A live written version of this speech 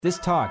This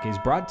talk is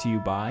brought to you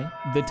by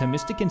the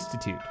Thomistic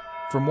Institute.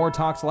 For more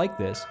talks like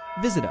this,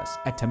 visit us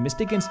at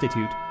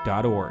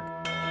ThomisticInstitute.org.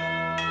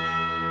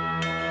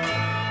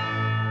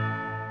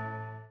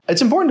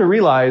 It's important to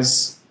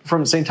realize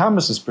from St.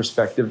 Thomas's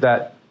perspective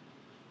that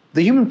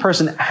the human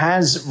person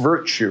has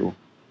virtue.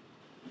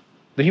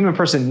 The human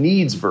person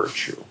needs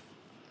virtue.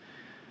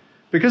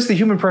 Because the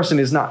human person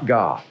is not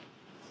God,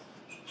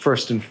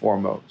 first and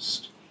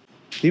foremost.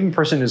 The human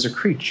person is a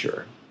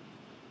creature.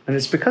 And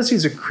it's because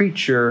he's a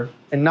creature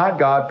and not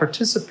God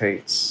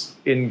participates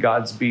in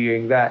God's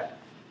being that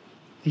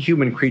the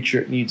human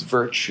creature needs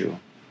virtue.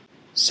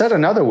 Said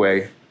another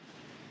way,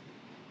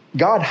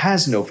 God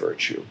has no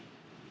virtue.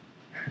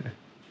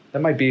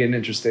 That might be an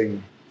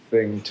interesting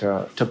thing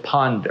to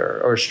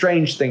ponder or a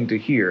strange thing to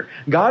hear.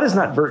 God is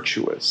not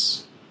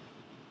virtuous.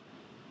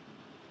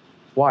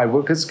 Why?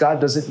 Well, because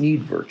God doesn't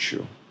need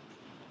virtue.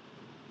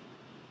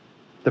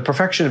 The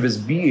perfection of his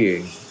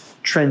being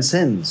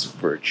transcends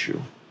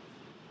virtue.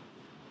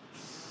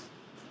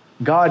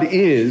 God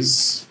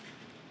is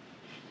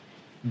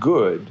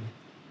good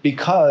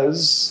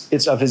because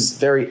it's of his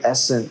very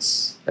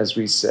essence, as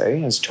we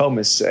say, as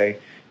Thomists say,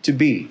 to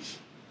be.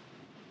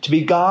 To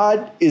be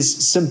God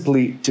is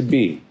simply to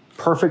be,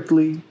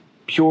 perfectly,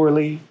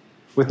 purely,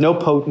 with no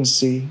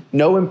potency,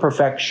 no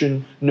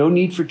imperfection, no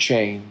need for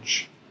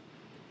change.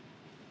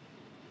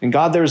 In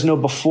God there is no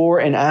before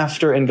and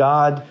after. In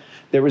God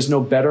there is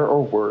no better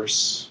or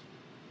worse.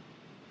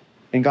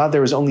 In God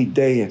there is only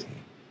deity.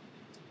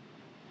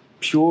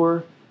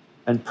 Pure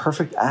and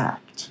perfect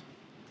act,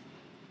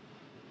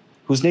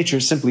 whose nature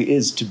simply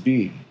is to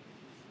be.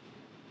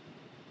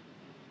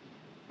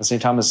 As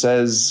St. Thomas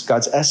says,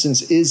 God's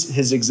essence is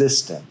his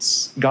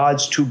existence.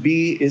 God's to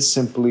be is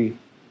simply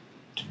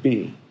to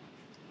be.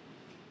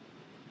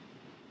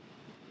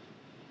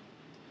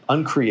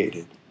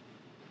 Uncreated,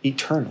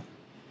 eternal.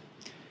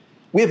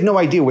 We have no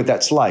idea what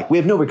that's like. We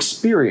have no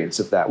experience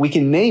of that. We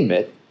can name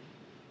it,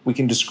 we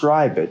can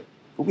describe it,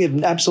 but we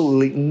have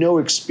absolutely no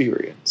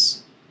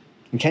experience.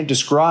 And can't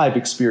describe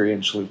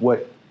experientially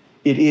what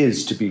it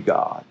is to be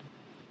God,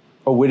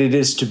 or what it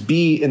is to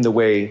be in the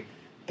way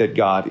that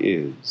God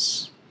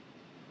is.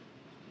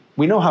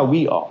 We know how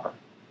we are.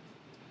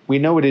 We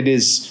know what it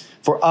is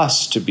for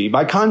us to be.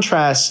 By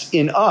contrast,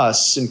 in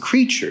us and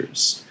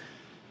creatures,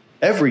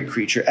 every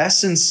creature,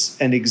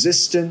 essence and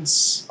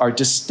existence are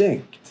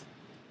distinct.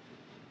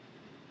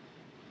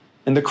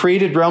 In the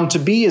created realm, to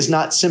be is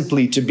not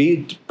simply to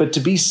be, but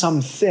to be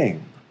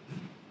something.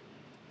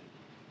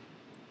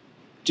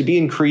 To be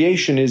in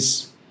creation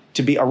is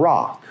to be a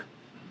rock,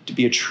 to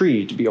be a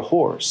tree, to be a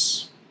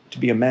horse, to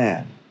be a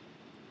man,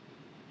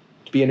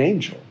 to be an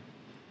angel.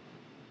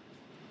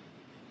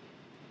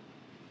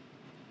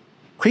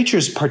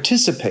 Creatures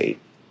participate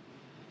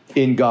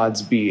in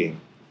God's being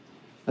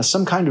as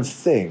some kind of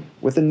thing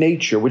with a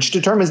nature which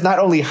determines not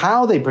only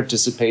how they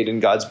participate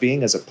in God's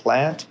being as a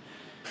plant,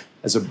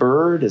 as a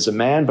bird, as a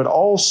man, but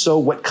also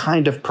what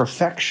kind of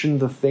perfection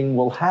the thing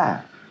will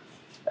have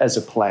as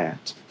a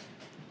plant,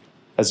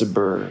 as a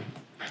bird,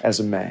 as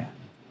a man.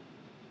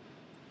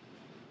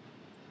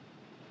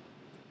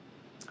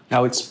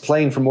 Now, it's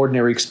plain from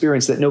ordinary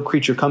experience that no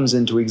creature comes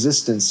into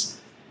existence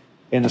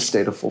in a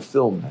state of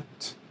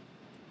fulfillment.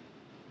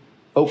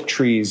 Oak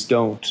trees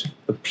don't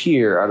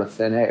appear out of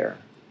thin air.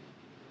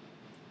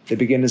 They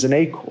begin as an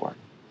acorn,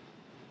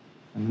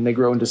 and then they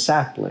grow into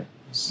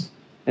saplings,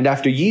 and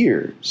after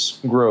years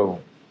grow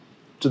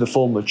to the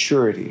full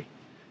maturity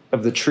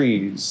of the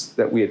trees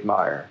that we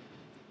admire.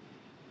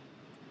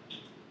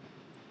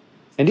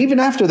 And even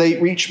after they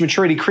reach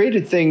maturity,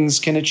 created things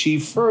can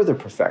achieve further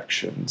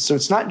perfection. So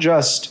it's not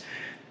just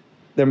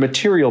their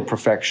material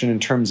perfection in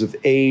terms of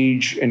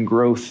age and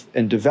growth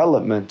and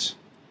development.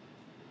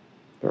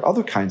 There are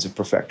other kinds of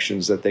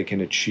perfections that they can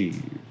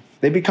achieve.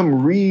 They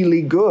become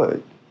really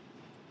good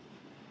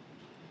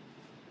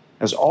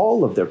as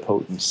all of their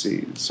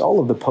potencies,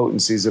 all of the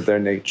potencies of their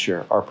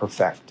nature are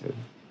perfected.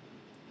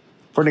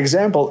 For an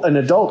example, an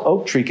adult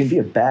oak tree can be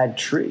a bad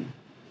tree.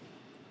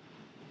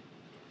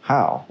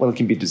 How? Well, it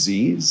can be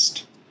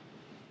diseased.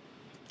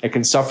 It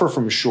can suffer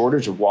from a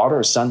shortage of water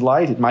or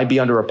sunlight. It might be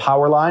under a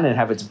power line and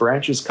have its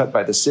branches cut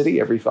by the city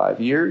every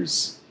 5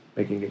 years,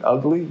 making it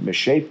ugly,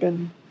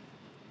 misshapen.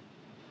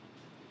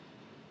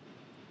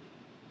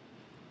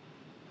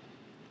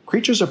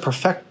 Creatures are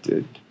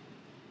perfected.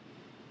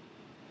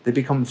 They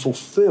become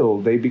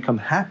fulfilled. They become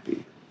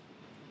happy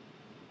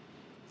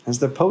as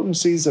the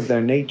potencies of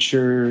their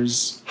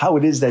natures, how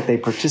it is that they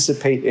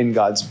participate in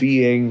God's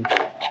being,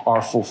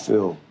 are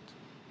fulfilled.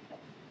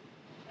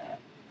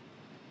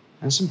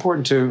 And it's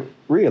important to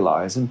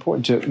realize,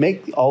 important to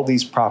make all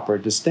these proper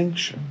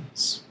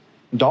distinctions.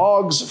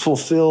 Dogs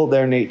fulfill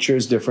their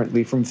natures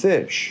differently from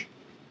fish.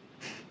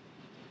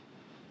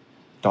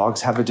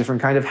 Dogs have a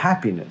different kind of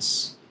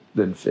happiness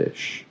than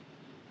fish.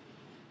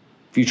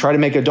 If you try to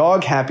make a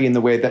dog happy in the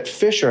way that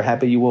fish are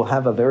happy, you will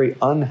have a very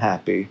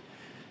unhappy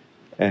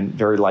and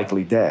very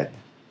likely dead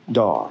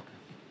dog.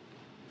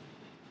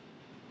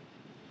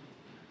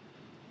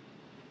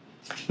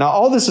 Now,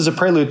 all this is a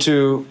prelude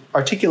to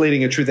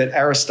articulating a truth that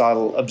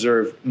Aristotle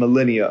observed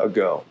millennia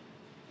ago.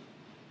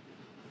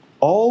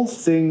 All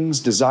things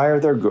desire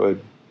their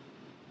good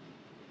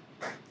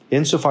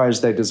insofar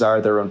as they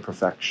desire their own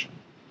perfection.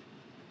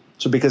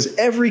 So because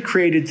every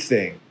created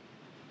thing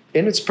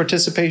in its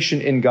participation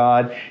in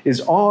God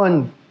is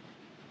on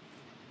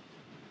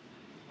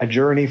a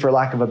journey, for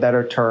lack of a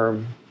better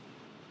term,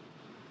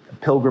 a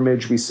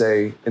pilgrimage, we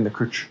say in the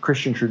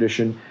Christian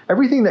tradition,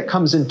 everything that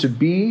comes into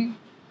being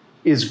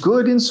is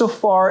good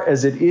insofar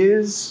as it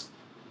is,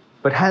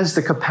 but has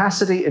the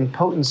capacity and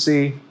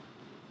potency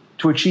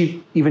to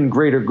achieve even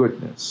greater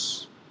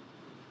goodness,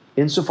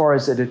 insofar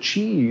as it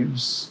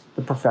achieves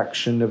the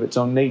perfection of its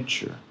own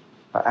nature,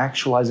 by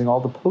actualizing all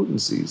the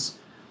potencies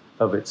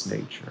of its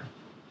nature.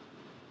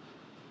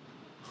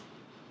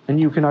 And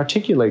you can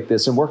articulate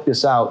this and work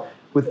this out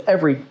with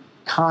every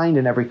kind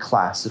and every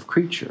class of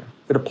creature.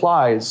 It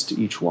applies to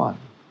each one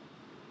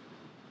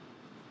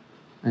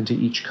and to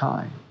each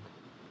kind.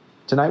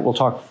 Tonight we'll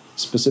talk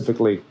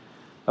specifically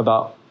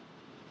about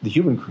the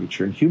human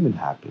creature and human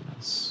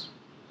happiness.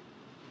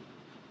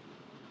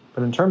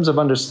 But in terms of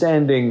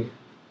understanding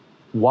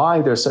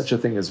why there's such a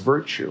thing as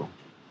virtue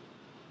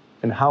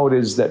and how it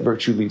is that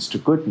virtue leads to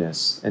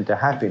goodness and to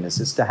happiness,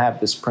 is to have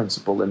this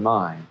principle in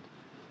mind.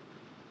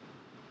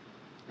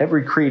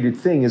 Every created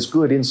thing is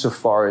good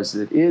insofar as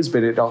it is,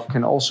 but it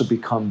can also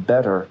become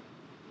better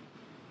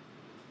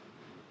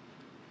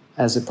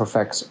as it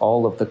perfects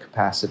all of the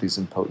capacities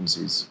and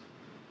potencies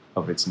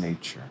of its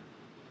nature.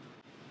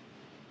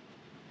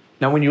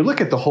 Now, when you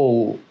look at the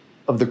whole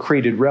of the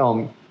created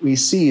realm, we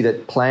see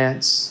that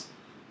plants,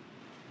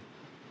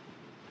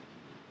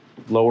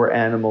 lower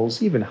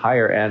animals, even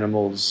higher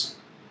animals,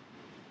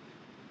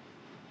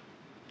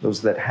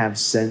 those that have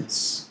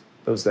sense,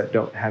 those that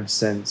don't have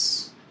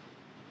sense,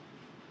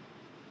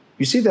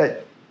 you see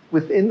that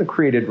within the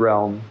created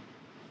realm,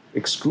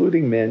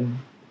 excluding men,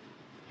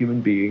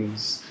 human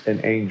beings,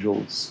 and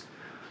angels,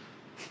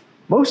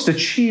 most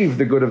achieve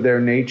the good of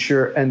their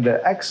nature and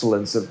the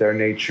excellence of their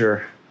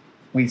nature,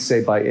 we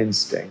say, by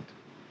instinct.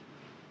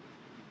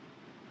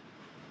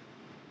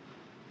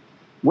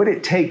 What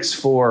it takes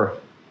for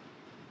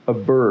a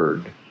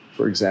bird,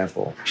 for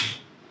example,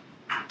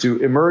 to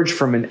emerge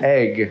from an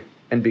egg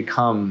and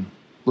become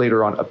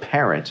later on a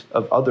parent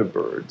of other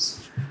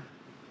birds,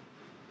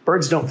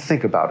 birds don't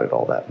think about it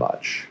all that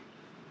much.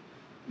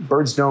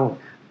 Birds don't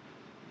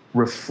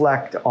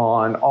reflect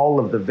on all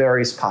of the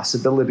various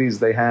possibilities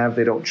they have.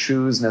 They don't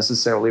choose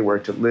necessarily where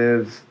to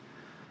live.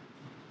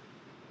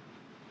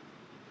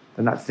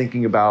 They're not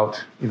thinking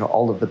about,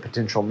 all of the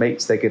potential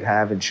mates they could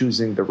have and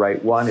choosing the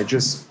right one. It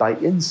just, by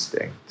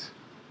instinct,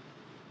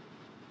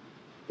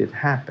 it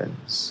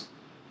happens.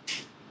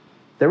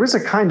 There is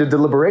a kind of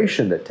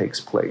deliberation that takes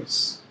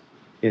place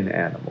in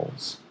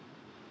animals,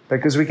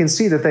 because we can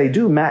see that they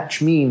do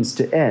match means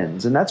to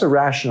ends, and that's a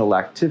rational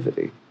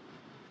activity.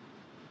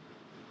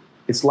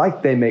 It's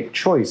like they make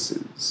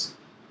choices.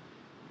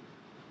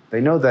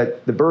 They know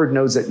that the bird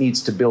knows it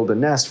needs to build a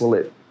nest. Well,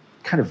 it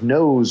kind of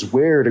knows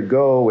where to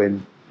go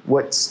and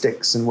what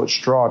sticks and what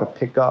straw to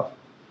pick up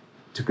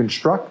to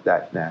construct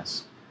that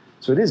nest.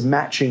 So it is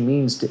matching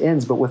means to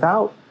ends, but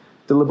without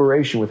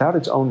deliberation, without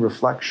its own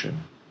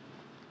reflection,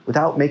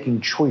 without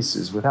making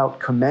choices, without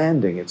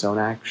commanding its own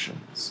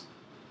actions.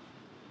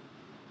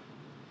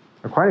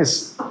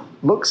 Aquinas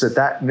looks at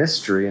that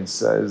mystery and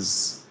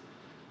says,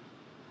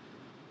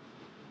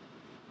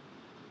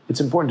 it's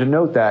important to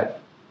note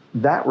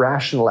that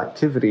rational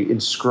activity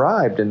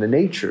inscribed in the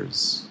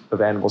natures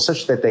of animals,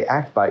 such that they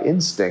act by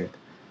instinct,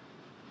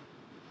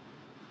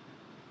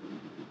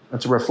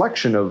 that's a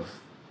reflection of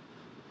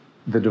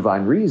the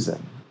divine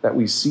reason that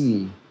we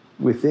see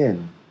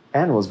within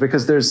animals,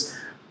 because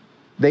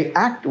they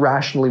act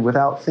rationally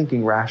without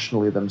thinking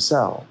rationally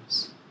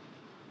themselves.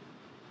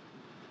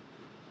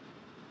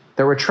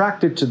 They're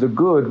attracted to the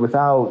good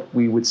without,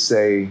 we would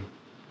say,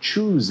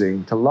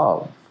 choosing to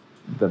love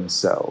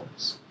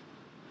themselves.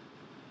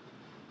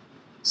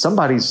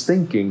 Somebody's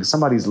thinking,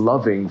 somebody's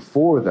loving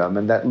for them,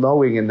 and that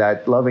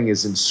loving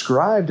is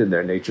inscribed in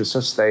their nature,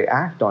 such they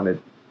act on it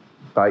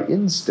by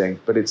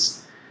instinct, but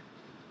it's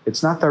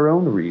not their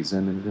own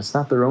reason, and it's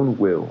not their own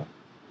will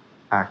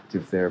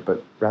active there,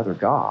 but rather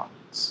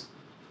God's.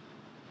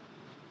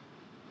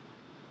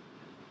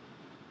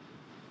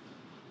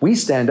 We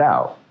stand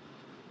out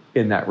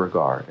in that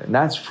regard, and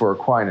that's for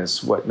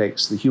Aquinas what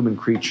makes the human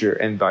creature,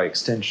 and by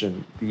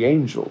extension the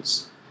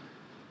angels,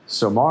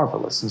 so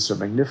marvelous and so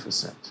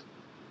magnificent.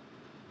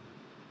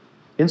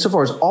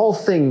 Insofar as all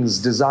things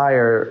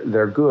desire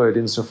their good,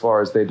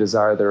 insofar as they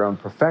desire their own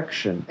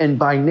perfection, and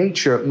by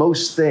nature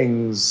most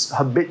things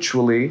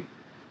habitually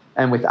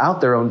and without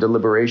their own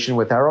deliberation,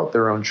 without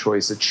their own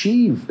choice,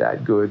 achieve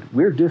that good,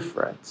 we're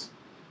different.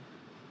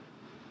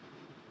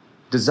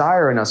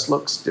 Desire in us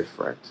looks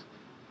different.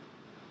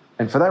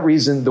 And for that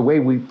reason, the way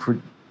we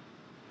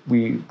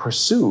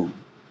pursue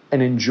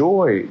and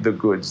enjoy the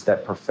goods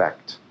that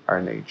perfect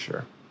our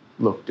nature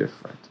look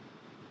different.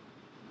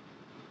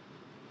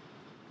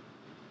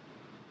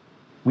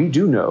 We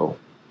do know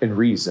in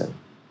reason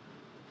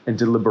and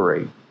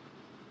deliberate,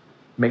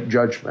 make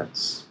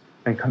judgments,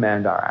 and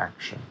command our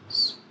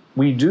actions.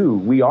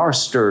 We are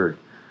stirred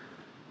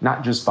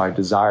not just by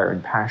desire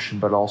and passion,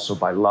 but also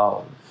by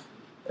love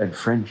and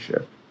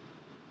friendship.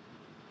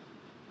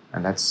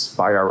 And that's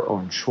by our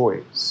own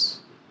choice.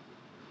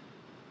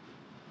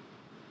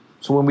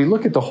 So when we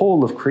look at the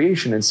whole of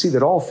creation and see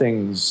that all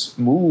things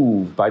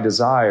move by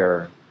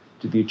desire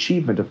to the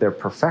achievement of their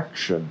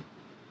perfection,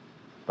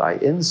 by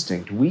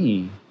instinct,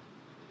 we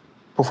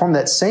perform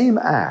that same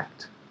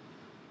act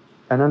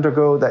and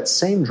undergo that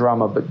same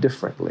drama, but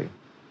differently,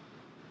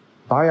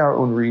 by our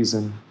own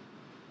reason,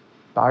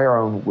 by our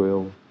own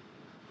will,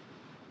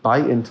 by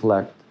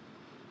intellect,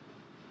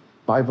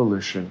 by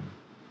volition,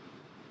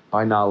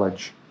 by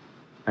knowledge,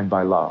 and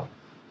by love.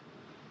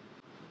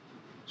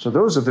 So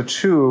those are the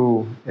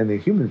two in the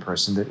human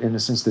person, that in a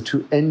sense, the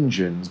two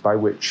engines by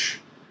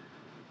which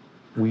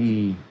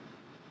we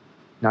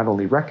not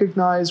only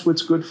recognize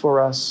what's good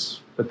for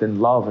us, but then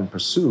love and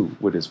pursue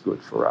what is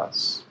good for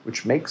us,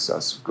 which makes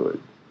us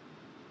good,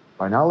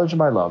 by knowledge and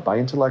by love, by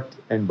intellect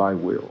and by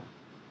will.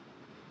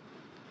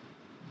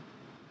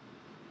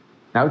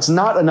 Now, it's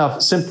not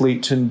enough simply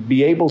to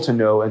be able to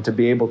know and to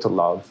be able to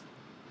love.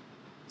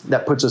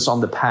 That puts us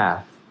on the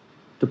path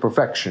to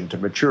perfection, to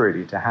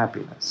maturity, to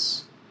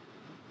happiness.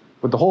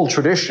 But the whole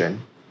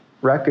tradition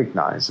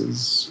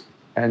recognizes,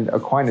 and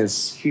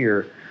Aquinas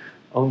here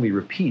only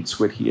repeats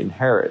what he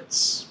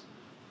inherits.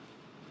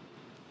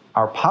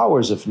 Our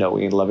powers of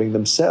knowing and loving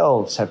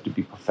themselves have to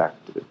be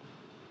perfected.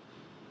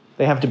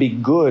 They have to be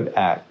good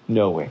at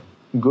knowing,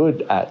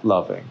 good at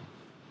loving,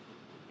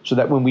 so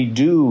that when we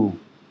do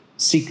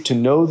seek to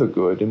know the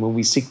good and when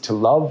we seek to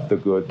love the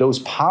good, those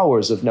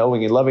powers of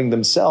knowing and loving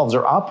themselves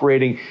are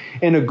operating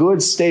in a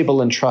good,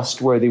 stable, and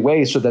trustworthy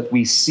way, so that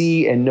we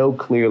see and know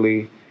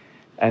clearly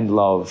and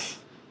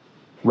love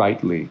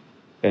rightly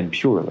and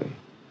purely.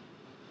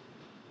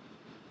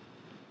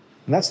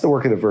 And that's the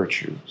work of the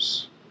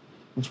virtues.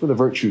 That's where the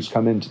virtues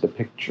come into the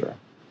picture.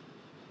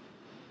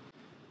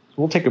 So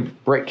we'll take a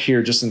break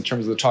here just in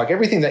terms of the talk.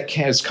 Everything that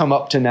has come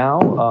up to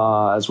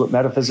now is what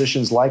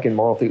metaphysicians like and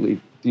moral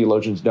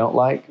theologians don't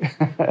like.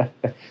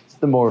 It's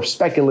the more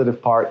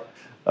speculative part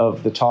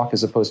of the talk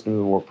as opposed to the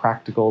more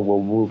practical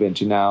we'll move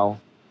into now.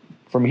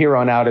 From here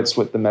on out, it's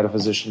what the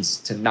metaphysicians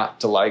tend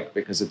not to like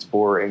because it's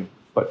boring.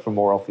 But for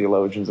moral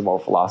theologians and moral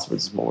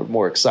philosophers, it's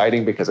more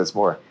exciting because it's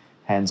more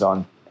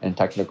hands-on and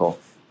technical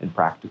and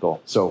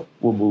practical. So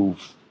we'll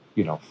move,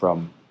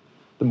 from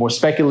the more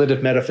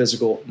speculative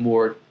metaphysical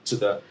more to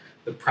the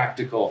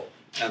practical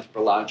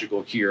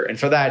anthropological here. And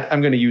for that, I'm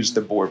going to use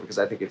the board because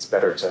I think it's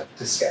better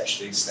to sketch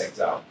these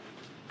things out.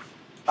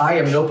 I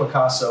am no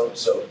Picasso,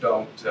 so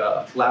don't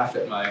laugh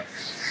at my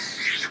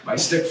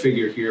stick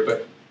figure here,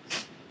 but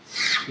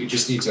you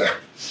just need to...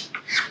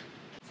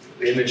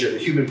 The image of the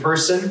human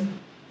person,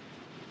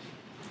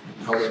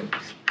 call him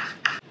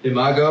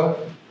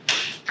Imago,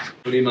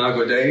 un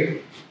imago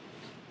Dei,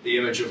 the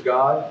image of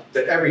God,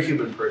 that every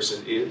human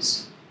person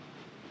is.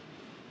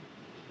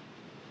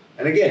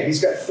 And again,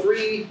 he's got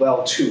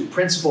two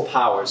principal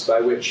powers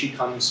by which he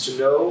comes to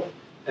know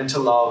and to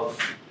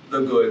love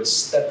the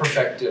goods that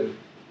perfect him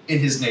in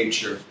his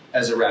nature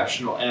as a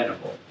rational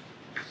animal.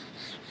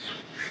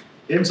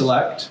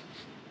 Intellect,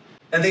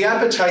 and the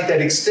appetite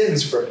that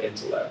extends from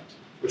intellect,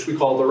 which we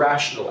call the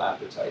rational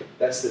appetite.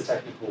 That's the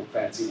technical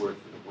fancy word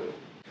for the will.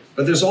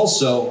 But there's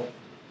also,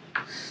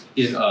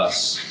 in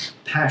us,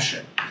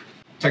 passion.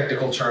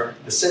 Technical term,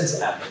 the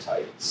sense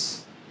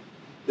appetites.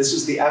 This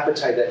is the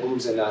appetite that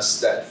moves in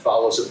us that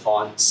follows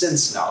upon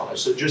sense knowledge.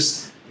 So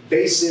just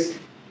basic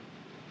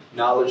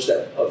knowledge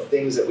of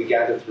things that we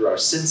gather through our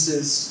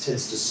senses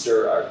tends to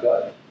stir our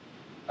gut,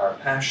 our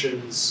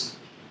passions.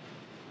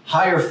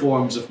 Higher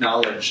forms of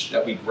knowledge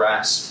that we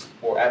grasp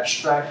more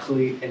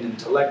abstractly and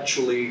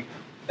intellectually,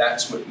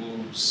 that's what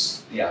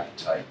moves the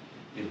appetite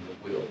in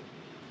the will.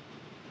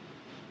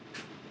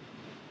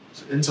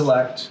 So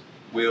intellect,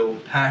 will,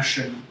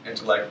 passion,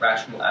 intellect,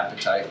 rational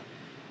appetite,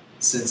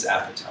 sense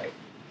appetite.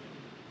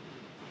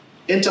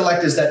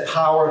 Intellect is that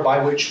power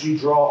by which we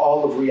draw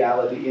all of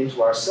reality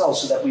into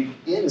ourselves so that we,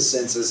 in a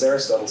sense, as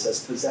Aristotle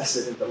says, possess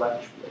it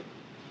intellectually.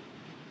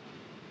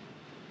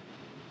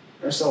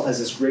 Aristotle has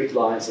this great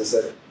line, says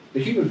that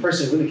the human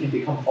person really can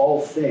become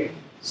all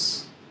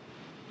things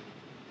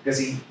because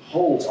he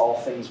holds all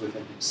things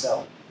within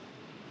himself.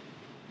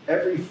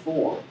 Every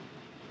form,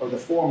 or the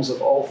forms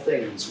of all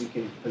things, we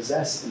can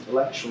possess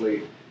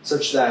intellectually,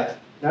 such that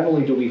not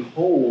only do we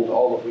hold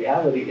all of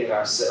reality in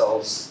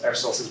ourselves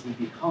as we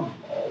become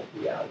all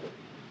reality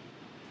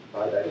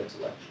by that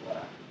intellectual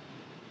act.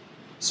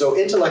 So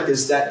intellect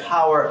is that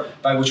power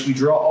by which we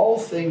draw all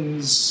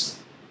things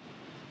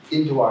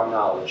into our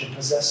knowledge and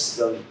possess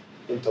them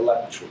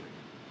intellectually.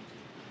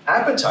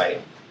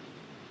 Appetite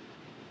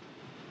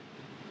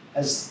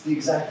has the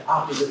exact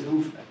opposite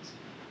movement.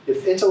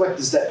 If intellect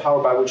is that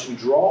power by which we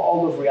draw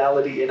all of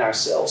reality in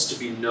ourselves to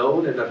be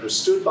known and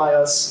understood by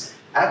us,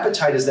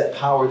 appetite is that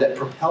power that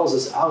propels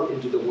us out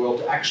into the world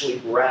to actually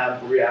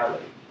grab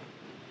reality,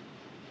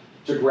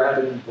 to grab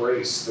and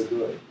embrace the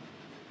good,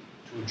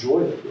 to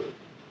enjoy the good,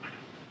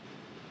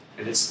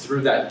 And it's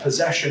through that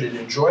possession and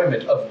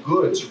enjoyment of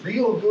goods,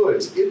 real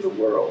goods in the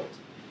world,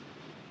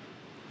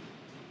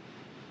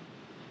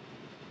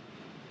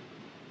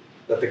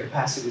 that the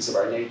capacities of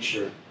our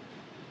nature,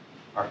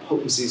 our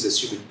potencies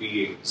as human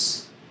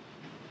beings,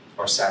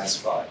 are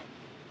satisfied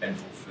and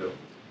fulfilled.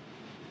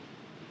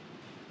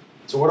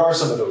 So what are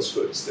some of those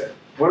goods then?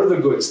 What are the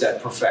goods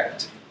that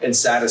perfect and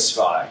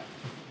satisfy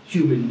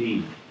human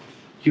need,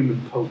 human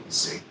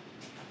potency?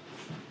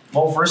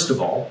 Well, first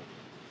of all,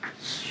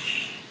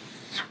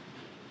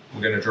 I'm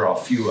going to draw a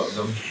few of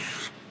them.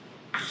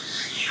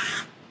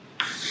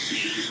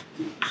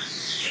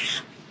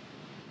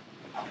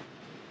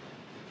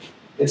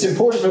 It's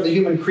important for the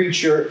human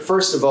creature,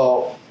 first of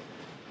all,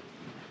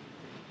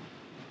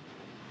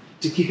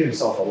 to keep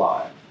himself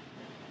alive.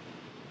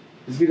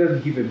 Because if he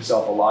doesn't keep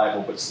himself alive,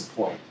 well, what's the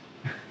point?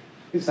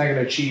 He's not going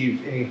to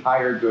achieve any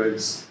higher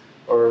goods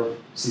or,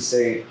 as you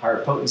say,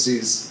 higher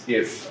potencies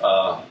if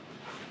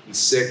he's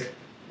sick,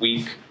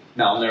 weak,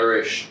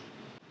 malnourished.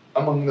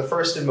 Among the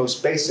first and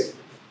most basic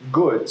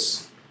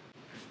goods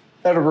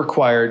that are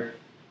required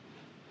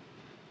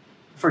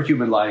for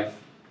human life,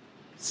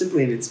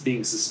 simply in its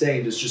being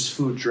sustained, is just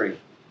food, drink,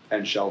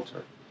 and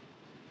shelter.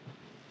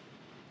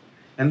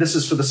 And this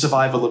is for the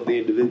survival of the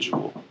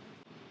individual.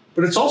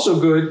 But it's also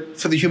good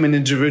for the human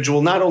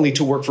individual not only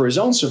to work for his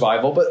own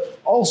survival, but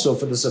also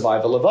for the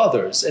survival of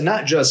others. And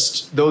not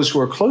just those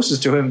who are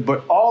closest to him,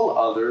 but all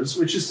others,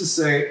 which is to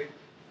say,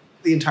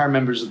 the entire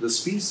members of the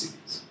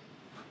species.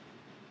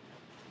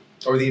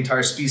 Or the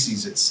entire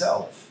species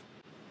itself.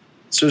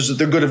 So it's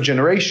the good of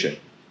generation,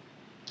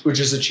 which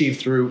is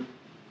achieved through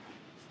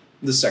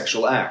the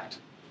sexual act.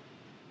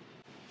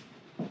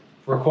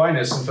 For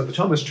Aquinas and for the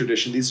Thomist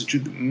tradition, these are two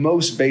of the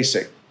most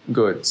basic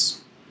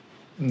goods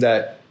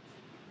that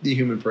the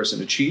human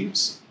person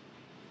achieves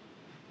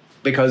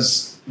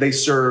because they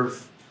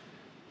serve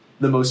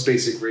the most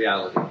basic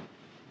reality,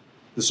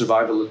 the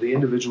survival of the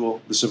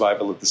individual, the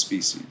survival of the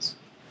species.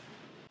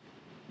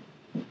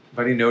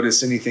 Anybody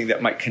notice anything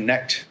that might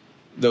connect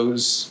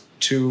those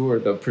two, or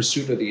the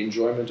pursuit or the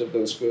enjoyment of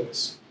those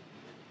goods?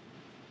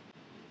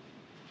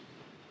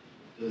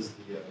 Does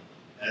the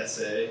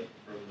essay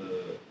from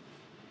the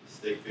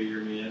stick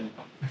figure man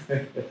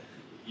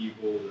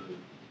equal the...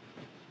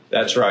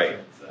 That's right.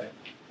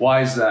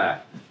 Why is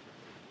that?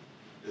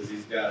 Because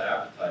he's got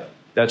appetite.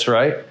 That's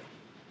right.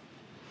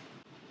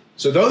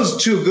 So those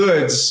two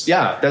goods,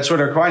 yeah, that's what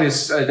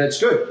Aquinas, that's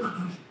good.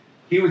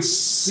 He would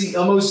see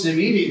almost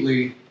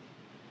immediately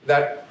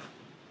that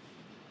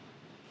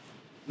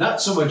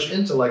not so much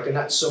intellect and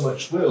not so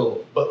much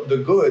will, but the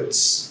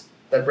goods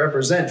that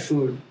represent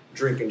food,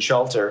 drink, and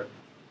shelter,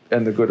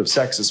 and the good of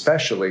sex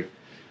especially,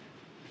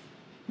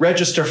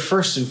 register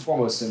first and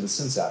foremost in the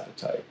sense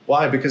appetite.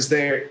 Why? Because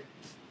they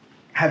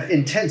have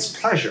intense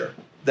pleasure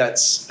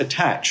that's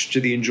attached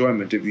to the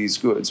enjoyment of these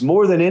goods,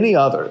 more than any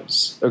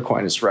others,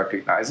 Aquinas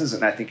recognizes.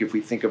 And I think if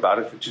we think about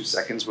it for 2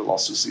 seconds, we'll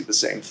also see the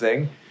same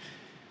thing.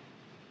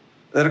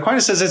 That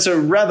Aquinas says it's a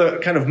rather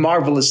kind of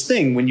marvelous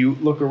thing when you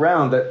look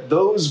around, that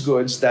those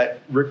goods that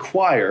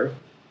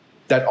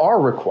are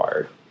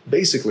required,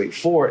 basically,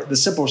 for the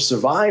simple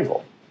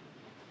survival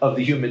of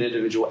the human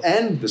individual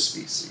and the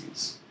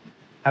species,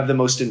 have the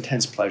most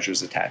intense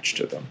pleasures attached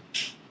to them.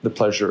 The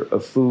pleasure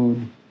of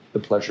food, the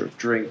pleasure of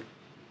drink,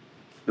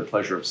 the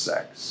pleasure of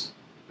sex.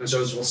 And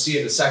so, as we'll see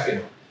in a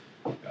second,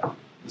 the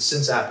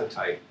sense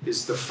appetite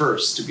is the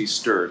first to be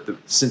stirred. The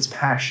sense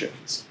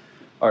passions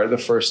are the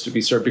first to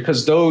be stirred,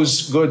 because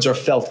those goods are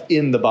felt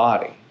in the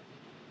body.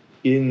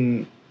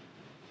 In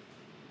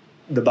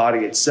the body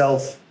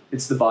itself,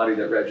 it's the body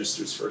that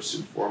registers first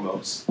and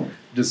foremost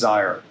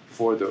desire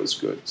for those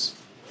goods.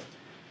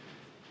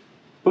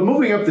 But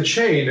moving up the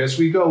chain, as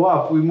we go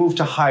up, we move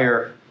to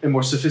higher and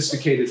more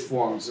sophisticated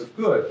forms of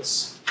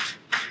goods.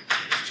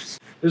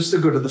 There's the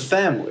good of the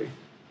family.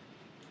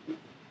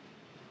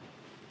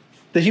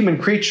 The human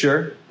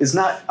creature is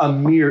not a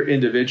mere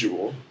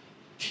individual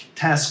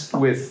tasked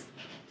with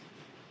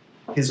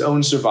his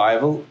own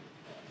survival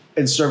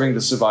and serving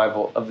the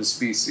survival of the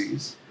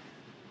species.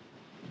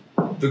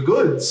 The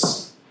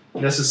goods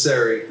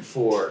necessary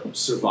for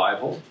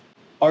survival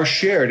are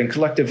shared and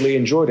collectively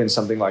enjoyed in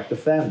something like the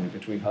family,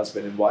 between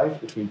husband and wife,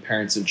 between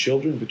parents and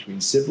children, between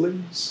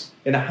siblings,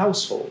 in a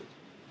household.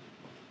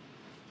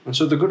 And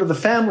so the good of the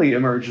family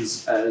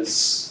emerges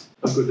as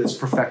a good that's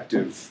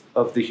perfective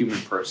of the human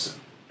person.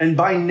 And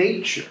by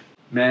nature,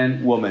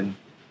 man, woman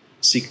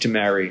seek to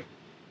marry,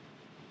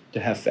 to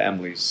have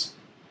families,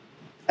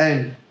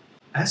 and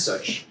as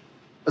such,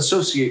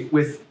 associate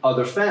with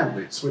other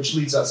families, which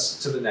leads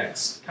us to the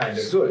next kind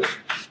of good,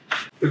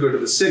 the good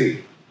of the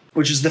city,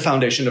 which is the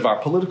foundation of our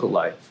political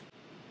life.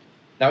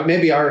 Now, it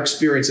may be our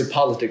experience of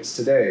politics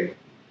today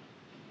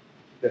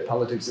that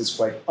politics is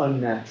quite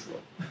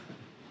unnatural,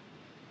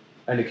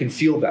 and it can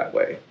feel that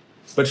way.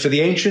 But for the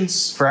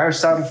ancients, for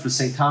Aristotle, for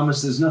St.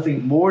 Thomas, there's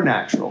nothing more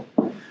natural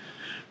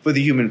for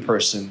the human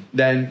person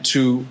than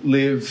to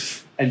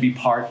live and be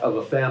part of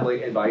a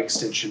family, and by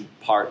extension,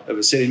 part of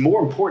a city. And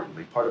more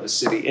importantly, part of a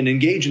city, and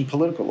engage in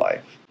political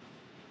life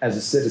as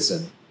a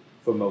citizen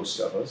for most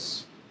of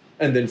us,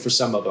 and then for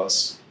some of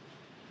us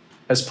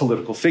as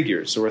political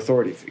figures or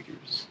authority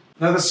figures.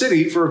 Now, the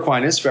city, for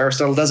Aquinas, for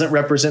Aristotle, doesn't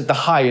represent the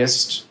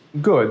highest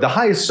good. The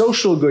highest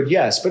social good,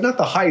 yes, but not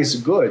the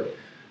highest good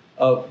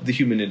of the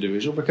human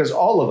individual, because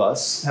all of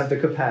us have the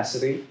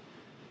capacity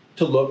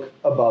to look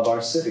above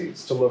our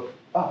cities, to look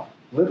up,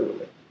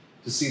 literally,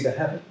 to see the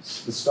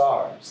heavens, the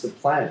stars, the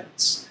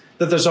planets,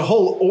 that there's a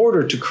whole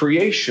order to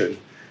creation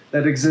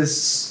that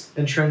exists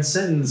and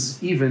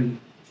transcends even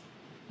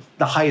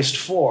the highest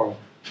form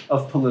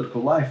of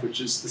political life, which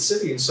is the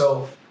city. And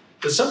so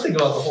there's something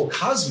about the whole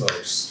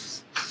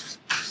cosmos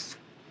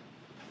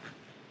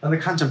and the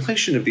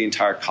contemplation of the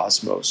entire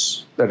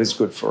cosmos that is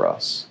good for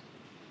us.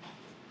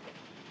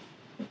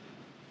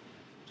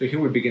 So here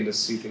we begin to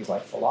see things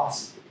like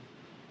philosophy,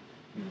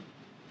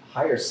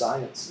 higher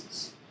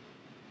sciences,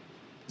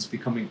 is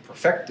becoming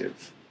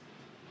perfective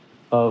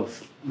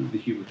of the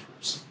human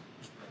person.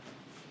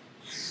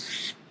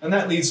 And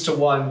that leads to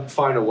one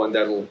final one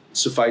that'll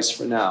suffice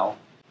for now.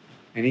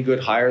 Any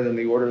good higher than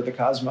the order of the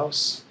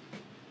cosmos?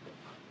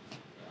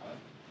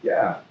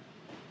 Yeah.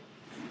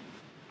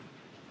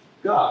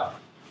 God.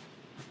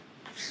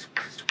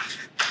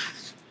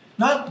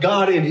 Not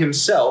God in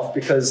himself,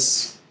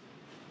 because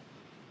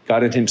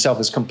God in himself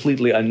is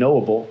completely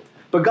unknowable,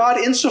 but God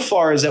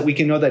insofar as that we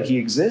can know that he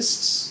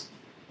exists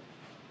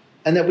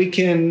and that we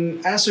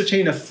can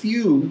ascertain a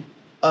few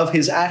of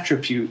his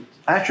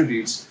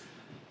attributes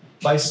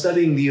by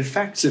studying the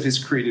effects of his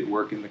created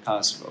work in the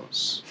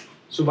cosmos.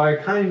 So by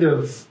a kind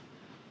of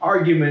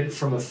argument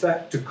from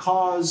effect to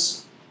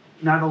cause,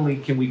 not only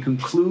can we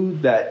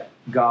conclude that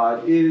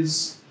God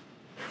is,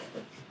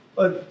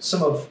 but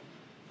some of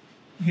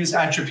his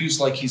attributes,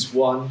 like he's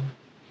one,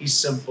 he's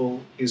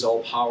simple, he's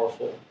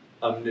all-powerful,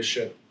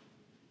 omniscient.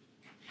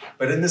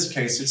 But in this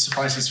case, it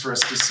suffices for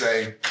us to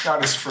say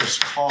God is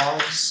first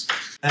cause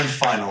and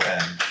final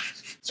end.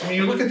 So when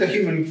you look at the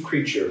human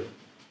creature,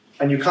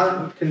 and you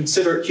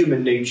consider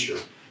human nature,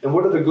 and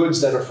what are the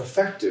goods that are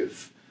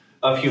perfective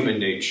of human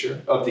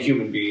nature, of the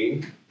human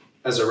being,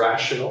 as a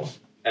rational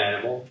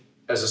animal,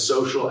 as a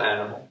social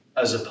animal,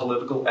 as a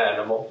political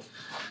animal,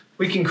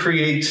 we can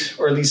create,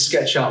 or at least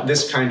sketch out,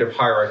 this kind of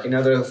hierarchy.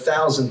 Now, there are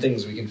 1,000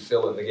 things we can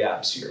fill in the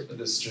gaps here, but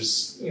this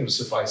just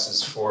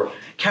suffices for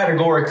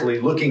categorically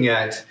looking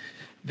at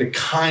the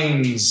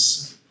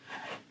kinds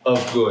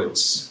of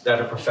goods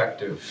that are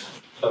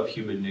perfective of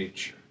human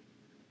nature.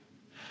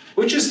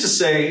 Which is to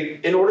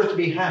say, in order to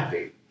be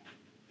happy,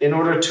 in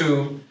order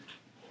to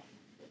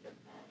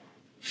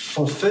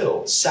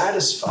fulfill,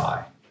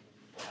 satisfy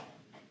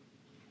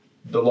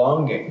the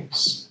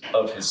longings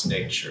of his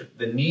nature,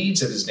 the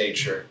needs of his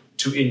nature,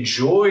 to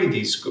enjoy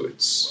these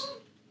goods,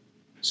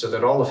 so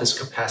that all of his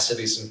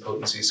capacities and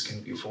potencies can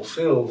be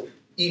fulfilled,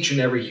 each and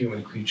every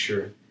human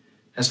creature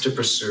has to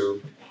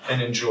pursue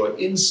and enjoy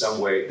in some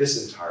way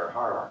this entire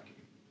hierarchy.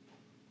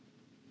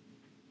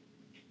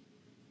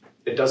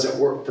 It doesn't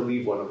work to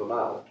leave one of them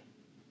out,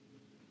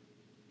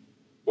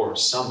 or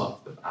some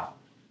of them out.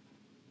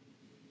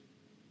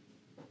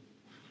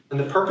 And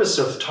the purpose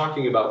of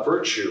talking about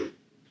virtue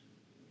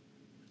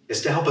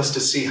is to help us to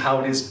see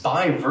how it is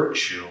by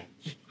virtue,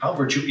 how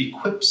virtue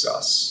equips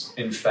us,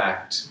 in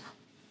fact,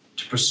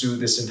 to pursue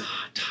this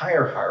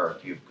entire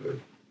hierarchy of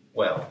good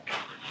well.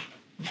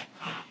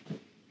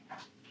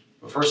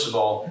 But first of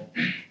all,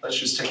 let's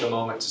just take a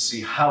moment to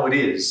see how it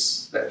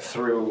is that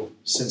through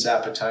sense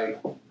appetite,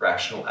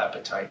 rational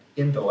appetite,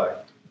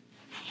 intellect,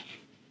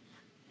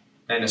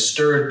 man is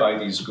stirred by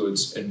these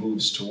goods and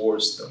moves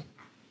towards them.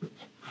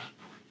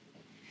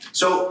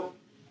 So,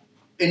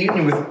 in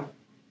union with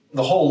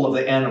the whole of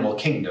the animal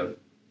kingdom,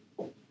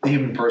 the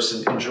human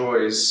person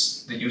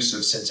enjoys the use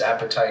of sense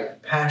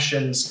appetite,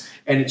 passions,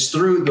 and it's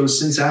through those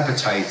sense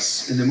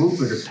appetites and the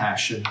movement of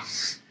passion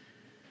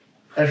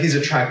that he's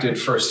attracted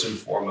first and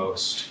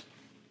foremost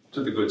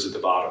to the goods at the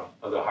bottom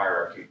of the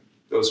hierarchy.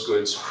 Those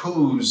goods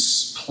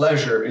whose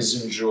pleasure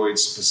is enjoyed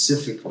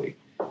specifically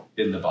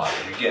in the body.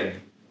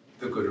 Again,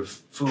 the good of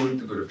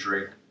food, the good of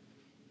drink,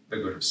 the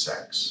good of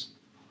sex.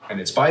 And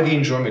it's by the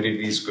enjoyment of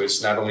these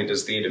goods, not only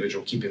does the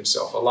individual keep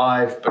himself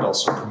alive, but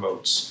also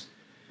promotes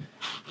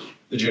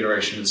the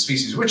generation of the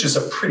species, which is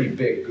a pretty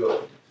big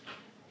good.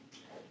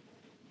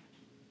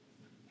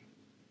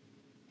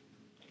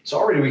 So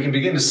already we can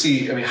begin to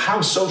see,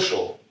 how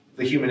social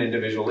the human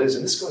individual is.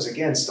 And this goes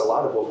against a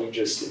lot of what we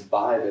just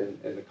imbibe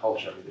in the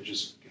culture. They're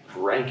just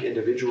rank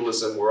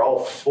individualism. We're all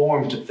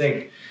formed to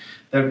think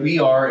that we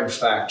are, in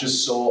fact,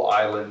 just soul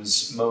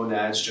islands,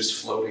 monads,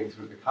 just floating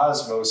through the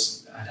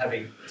cosmos, not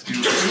having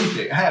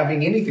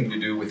anything to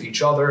do with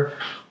each other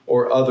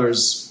or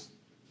others.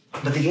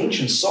 But the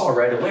ancients saw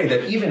right away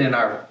that even in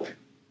our,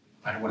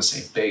 I don't want to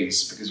say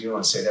base, because you don't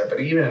want to say that,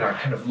 but even in our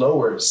kind of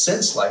lower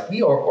sense life,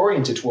 we are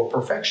oriented to a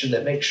perfection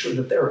that makes sure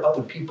that there are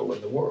other people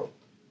in the world.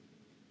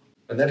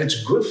 And that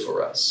it's good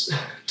for us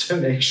to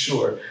make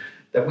sure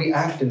that we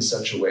act in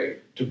such a way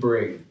to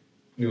bring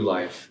new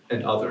life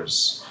and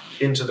others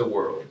into the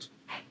world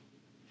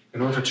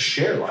in order to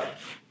share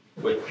life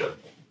with them.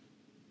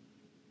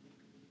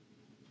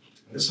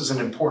 And this is an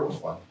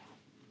important one.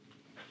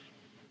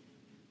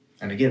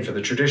 And again, for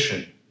the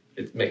tradition,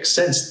 it makes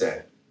sense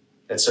then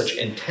that such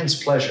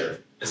intense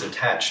pleasure is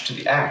attached to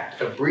the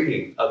act of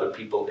bringing other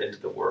people into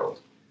the world,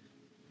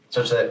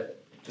 such that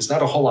there's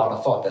not a whole lot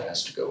of thought that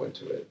has to go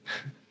into it.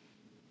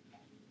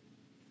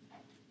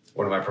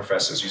 One of my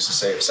professors used to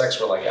say, if sex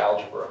were like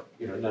algebra,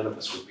 none of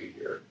us would be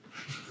here.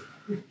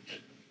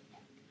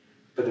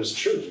 But there's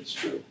truth, it's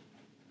true.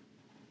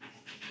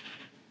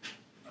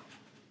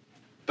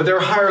 But there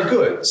are higher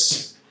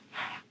goods.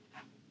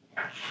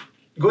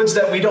 Goods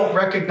that we don't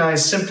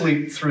recognize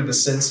simply through the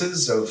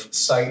senses of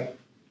sight,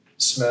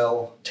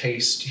 smell,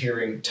 taste,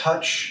 hearing,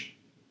 touch,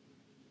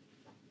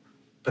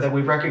 but that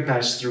we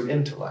recognize through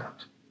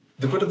intellect.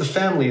 The good of the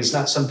family is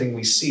not something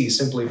we see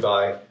simply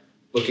by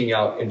looking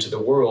out into the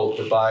world,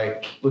 but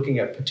by looking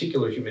at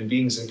particular human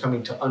beings and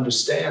coming to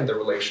understand the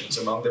relations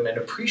among them and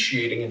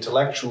appreciating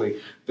intellectually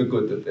the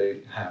good that they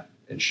have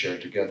and share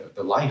together,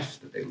 the life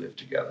that they live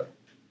together.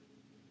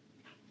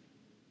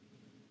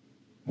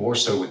 More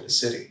so with the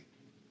city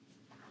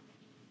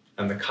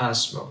and the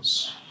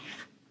cosmos.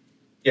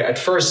 Yeah, at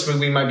first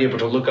we might be able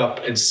to look up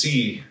and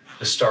see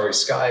the starry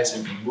skies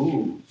and be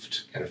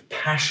moved kind of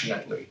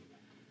passionately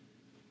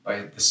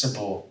by the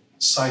simple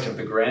sight of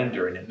the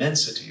grandeur and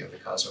immensity of the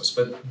cosmos,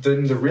 but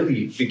then to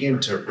really begin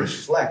to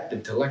reflect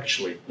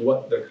intellectually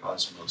what the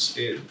cosmos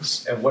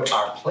is and what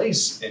our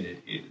place in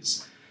it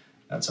is.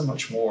 That's a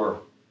much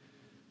more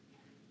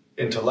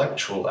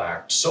intellectual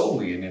act,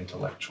 solely an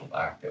intellectual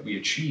act that we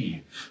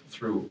achieve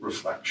through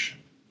reflection.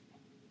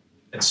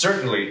 And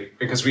certainly,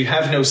 because we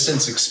have no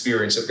sense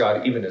experience of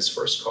God even as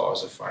first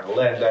cause of final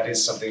end, that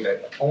is something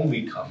that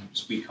only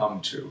we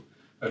come to,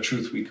 a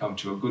truth we come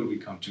to, a good we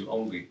come to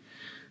only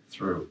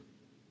through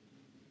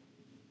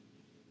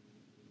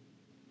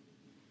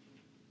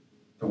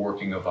the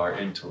working of our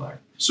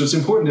intellect. So it's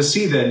important to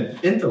see then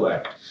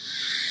intellect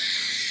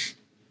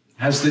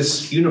has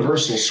this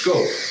universal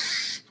scope.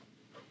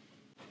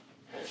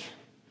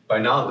 By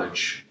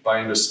knowledge,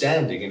 by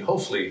understanding, and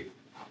hopefully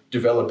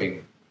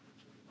developing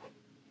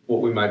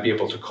what we might be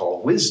able to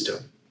call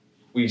wisdom,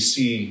 we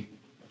see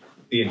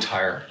the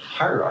entire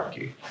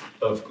hierarchy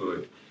of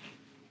good,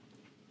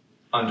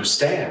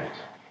 understand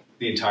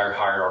the entire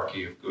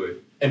hierarchy of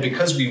good. And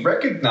because we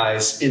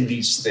recognize in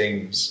these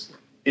things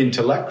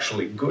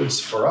intellectually goods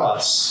for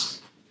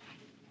us,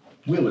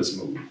 will is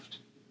moved.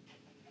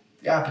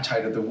 The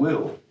appetite of the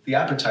will, the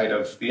appetite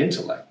of the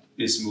intellect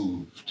is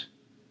moved,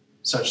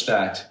 such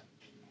that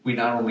we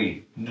not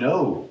only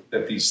know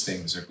that these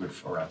things are good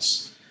for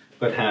us,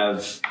 but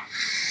have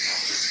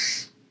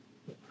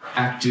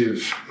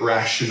active,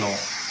 rational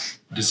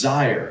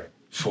desire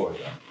for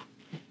them.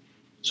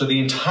 So the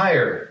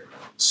entire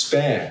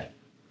span,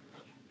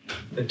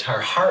 the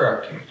entire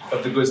hierarchy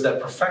of the goods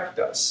that perfect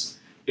us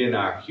in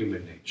our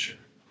human nature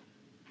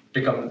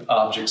become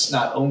objects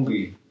not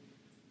only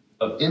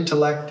of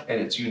intellect and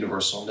its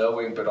universal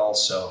knowing, but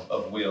also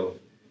of will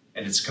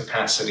and its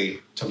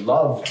capacity to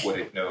love what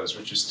it knows,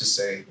 which is to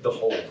say, the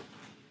whole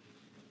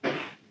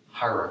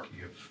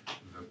hierarchy of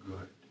the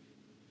good.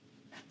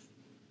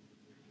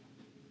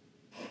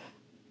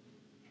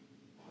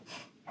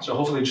 So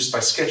hopefully just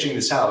by sketching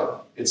this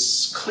out,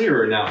 it's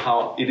clearer now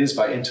how it is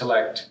by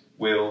intellect,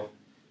 will,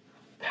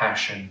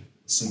 passion,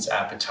 sense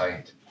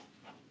appetite,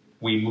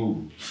 we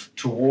move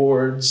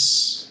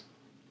towards,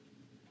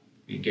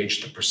 we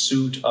engage the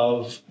pursuit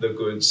of the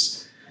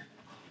goods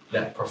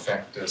that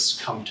perfect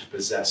us, come to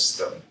possess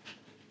them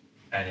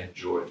and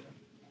enjoy them.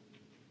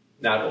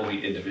 Not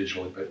only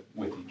individually, but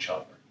with each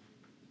other.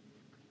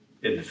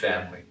 In the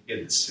family,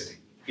 in the city,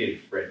 in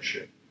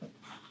friendship.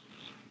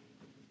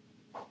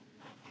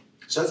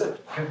 So that's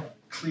kind of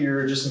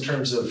clear just in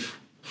terms of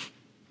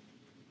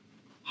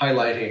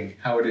highlighting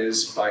how it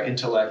is by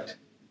intellect,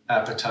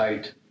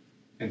 appetite,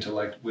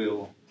 intellect,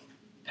 will,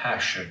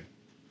 passion.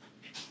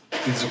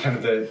 These are kind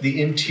of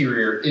the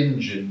interior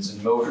engines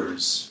and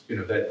motors,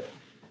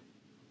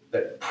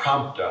 that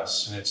prompt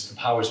us, and it's the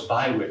powers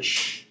by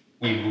which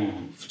we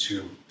move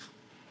to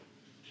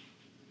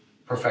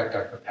perfect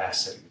our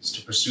capacities,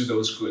 to pursue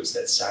those goods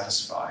that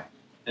satisfy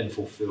and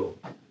fulfill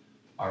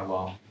our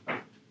longing.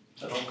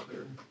 Is that all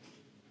clear?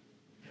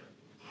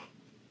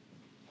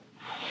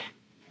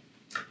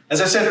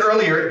 As I said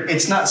earlier,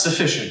 it's not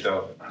sufficient,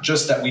 though,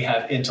 just that we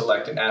have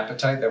intellect and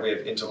appetite, that we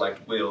have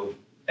intellect, will,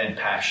 and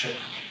passion.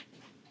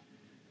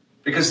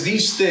 Because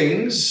these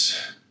things,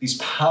 these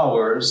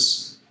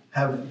powers,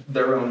 have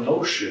their own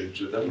motion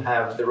to them,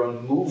 have their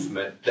own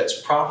movement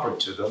that's proper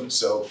to them.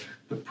 So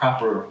the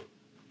proper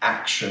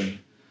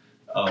action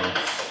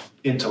of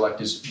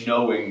intellect is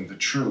knowing the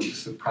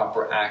truth. The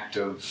proper act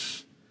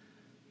of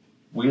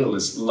will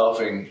is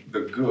loving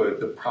the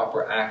good. The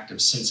proper act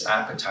of sense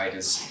appetite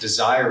is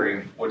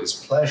desiring what is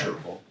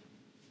pleasurable.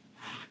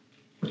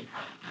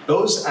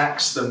 Those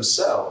acts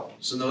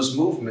themselves and those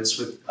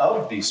movements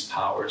of these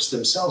powers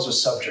themselves are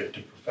subject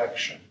to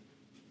perfection.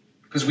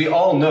 Because we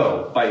all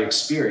know, by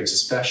experience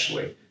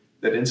especially,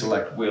 that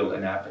intellect, will,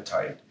 and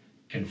appetite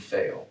can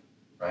fail,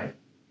 right?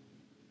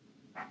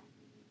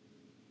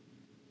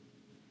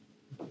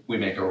 We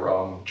make a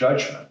wrong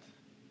judgment.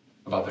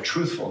 about the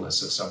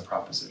truthfulness of some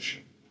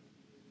proposition.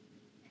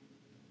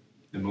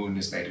 The moon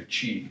is made of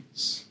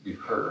cheese. We've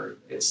heard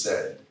it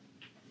said,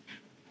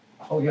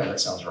 oh yeah, that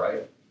sounds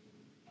right.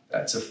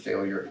 That's a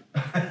failure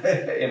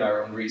in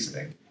our own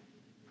reasoning.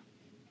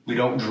 We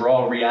don't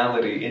draw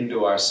reality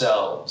into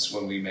ourselves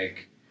when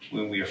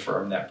we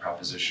affirm that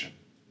proposition.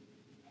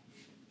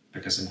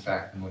 Because in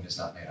fact, the moon is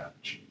not made out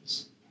of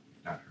cheese.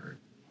 You've not heard.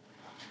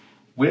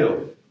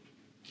 Will.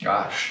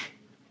 Gosh.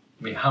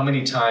 I mean, how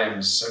many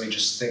times,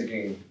 just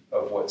thinking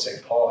of what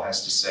St. Paul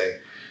has to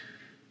say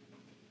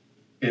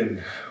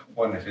in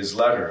one of his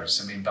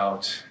letters,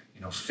 about,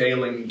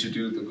 failing to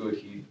do the good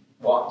he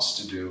wants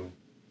to do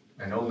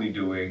and only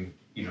doing,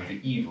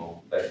 the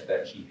evil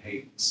that he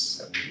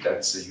hates.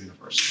 That's a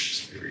universal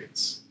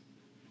experience.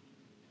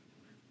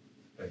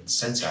 And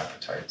sense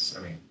appetites,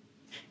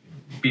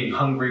 being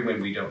hungry when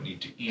we don't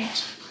need to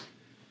eat.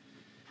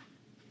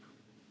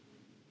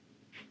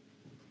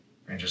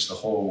 And just the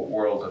whole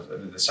world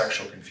of the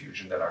sexual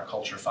confusion that our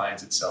culture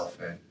finds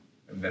itself in.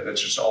 And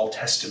that's just all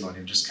testimony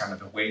of just kind of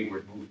the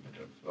wayward movement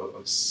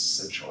of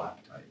sensual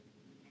appetite.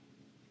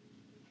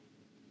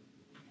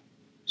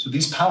 So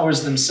these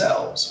powers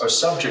themselves are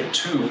subject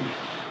to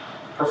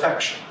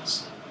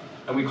perfections,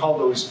 and we call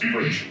those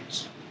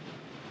virtues,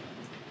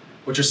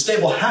 which are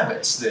stable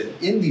habits then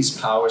in these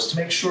powers to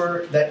make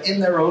sure that in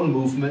their own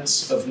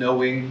movements of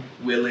knowing,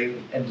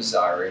 willing, and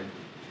desiring,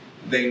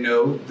 they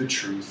know the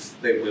truth,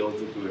 they will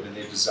the good, and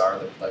they desire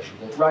the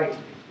pleasurable rightly,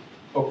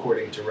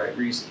 according to right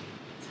reason.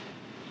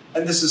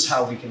 And this is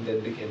how we can then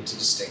begin to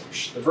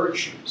distinguish the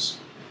virtues,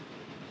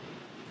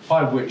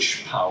 by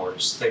which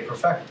powers they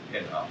perfect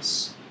in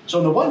us. So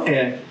on the one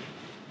hand,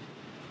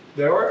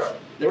 there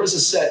is a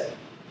set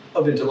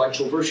of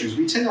intellectual virtues.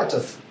 We tend not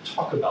to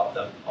talk about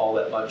them all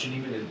that much, and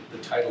even in the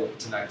title of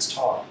tonight's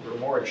talk, we're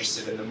more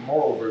interested in the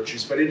moral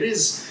virtues, but it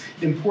is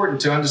important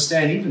to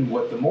understand even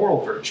what the moral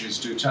virtues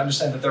do, to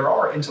understand that there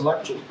are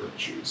intellectual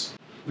virtues.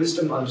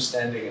 Wisdom,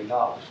 understanding, and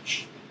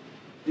knowledge.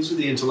 These are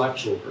the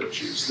intellectual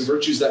virtues, the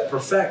virtues that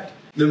perfect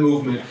the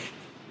movement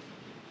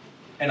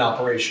and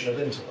operation of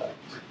intellect.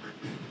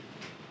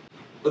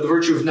 But the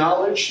virtue of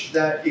knowledge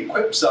that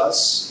equips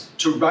us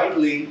to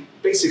rightly,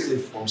 basically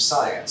form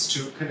science,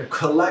 to kind of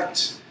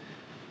collect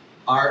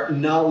our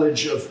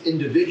knowledge of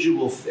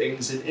individual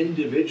things and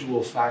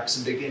individual facts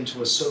and begin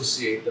to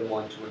associate them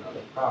one to another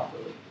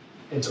properly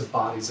into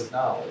bodies of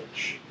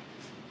knowledge.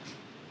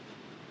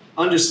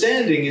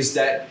 Understanding is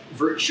that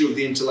virtue of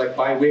the intellect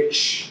by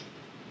which,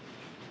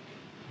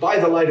 by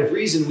the light of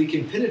reason, we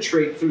can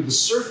penetrate through the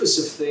surface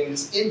of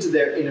things into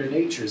their inner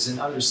natures and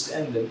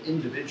understand them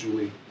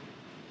individually,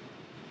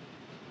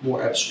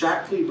 more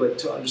abstractly, but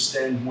to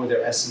understand more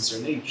their essence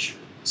or nature.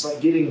 It's like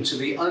getting to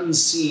the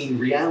unseen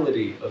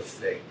reality of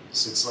things.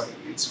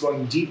 It's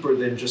going deeper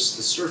than just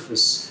the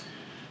surface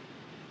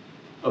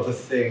of a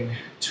thing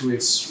to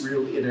its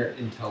real inner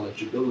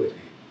intelligibility.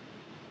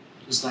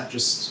 It's not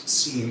just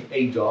seeing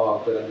a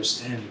dog, but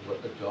understanding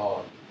what a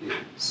dog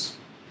is.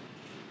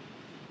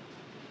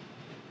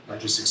 Not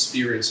just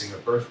experiencing a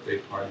birthday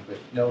party, but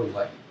knowing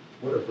what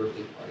a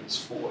birthday party is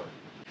for.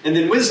 And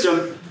then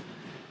wisdom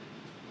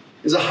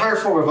is a higher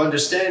form of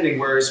understanding,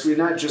 whereas we're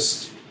not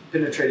just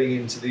penetrating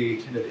into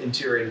the kind of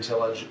interior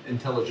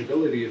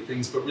intelligibility of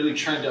things, but really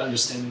trying to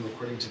understand them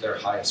according to their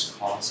highest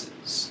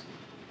causes.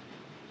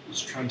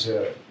 It's trying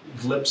to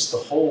glimpse the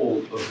whole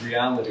of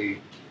reality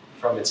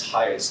from its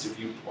highest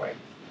viewpoint.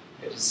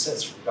 In a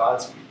sense, from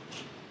God's viewpoint.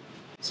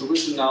 So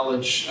wisdom,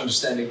 knowledge,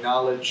 understanding,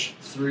 knowledge,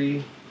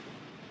 3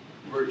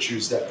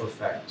 virtues that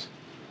perfect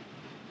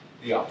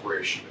the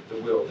operation of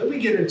the will. Then we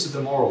get into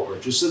the moral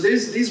virtues. So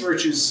these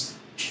virtues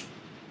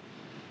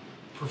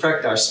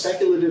perfect our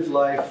speculative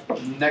life.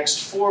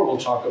 Next 4 we'll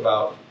talk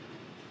about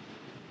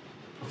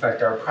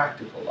perfect our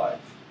practical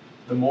life,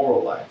 the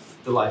moral life,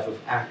 the life of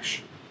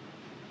action.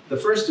 The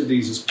first of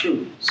these is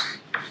prudence.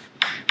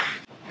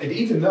 And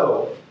even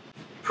though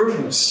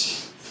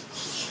prudence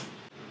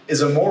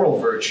is a moral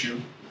virtue,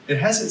 it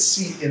has its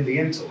seat in the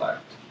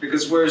intellect.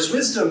 Because whereas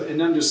wisdom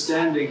and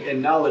understanding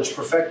and knowledge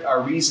perfect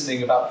our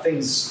reasoning about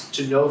things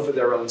to know for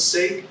their own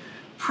sake,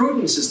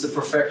 prudence is the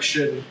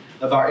perfection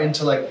of our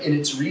intellect in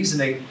its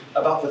reasoning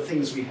about the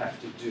things we have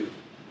to do.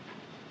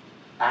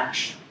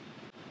 Action.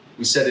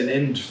 We set an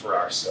end for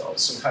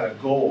ourselves, some kind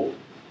of goal,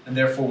 and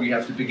therefore we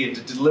have to begin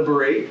to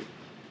deliberate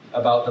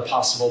about the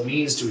possible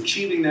means to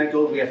achieving that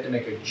goal. We have to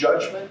make a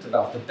judgment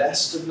about the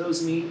best of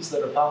those means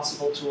that are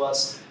possible to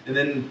us, and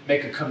then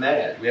make a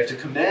command. We have to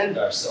command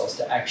ourselves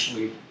to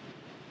actually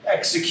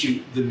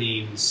execute the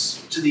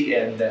means to the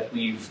end that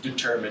we've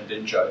determined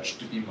and judged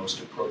to be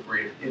most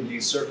appropriate in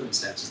these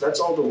circumstances.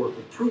 That's all the work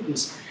of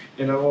prudence,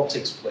 and it all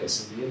takes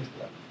place in the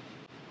intellect.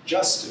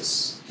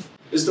 Justice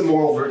is the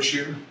moral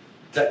virtue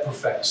that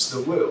perfects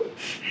the will.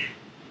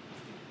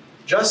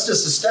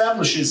 Justice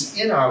establishes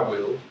in our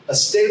will a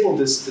stable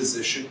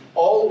disposition,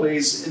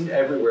 always and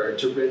everywhere,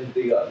 to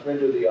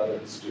render the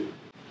others due.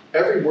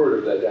 Every word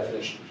of that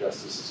definition of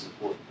justice is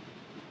important,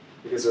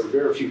 because there are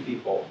very few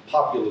people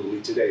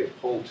popularly today that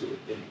hold to it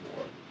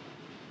anymore.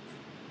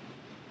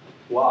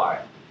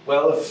 Why?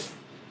 Well, if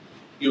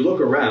you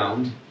look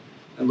around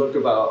and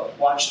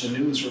watch the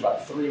news for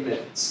about 3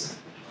 minutes,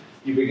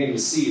 you begin to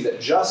see that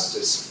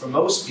justice, for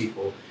most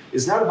people,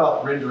 is not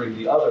about rendering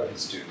the other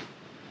his due,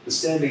 but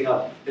standing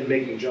up and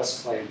making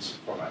just claims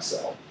for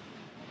myself.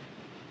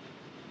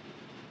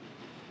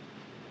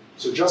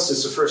 So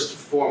justice is first and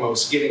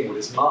foremost getting what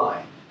is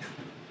mine.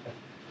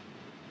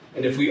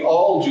 And if we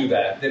all do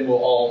that, then we'll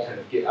all kind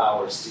of get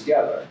ours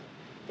together.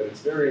 But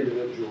it's very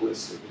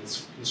individualistic, and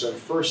it's concerned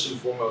first and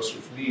foremost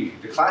with me.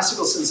 The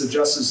classical sense of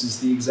justice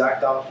is the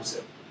exact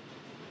opposite.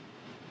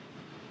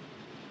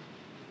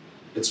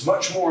 It's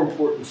much more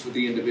important for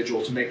the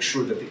individual to make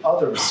sure that the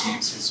other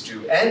receives his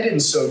due, and in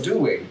so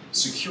doing,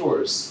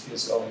 secures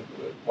his own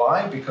good.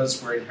 Why?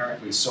 Because we're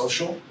inherently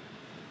social.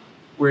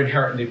 We're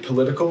inherently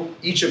political.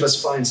 Each of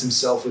us finds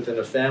himself within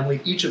a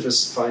family. Each of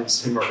us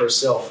finds him or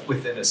herself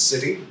within a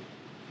city.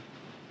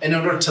 And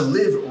in order to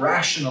live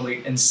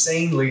rationally and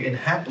sanely and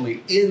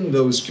happily in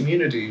those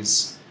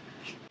communities,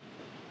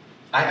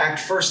 I act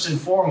first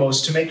and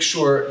foremost to make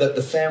sure that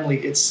the family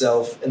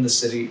itself and the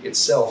city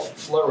itself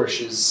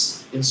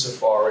flourishes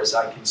insofar as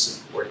I can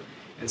support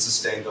and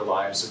sustain the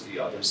lives of the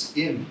others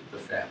in the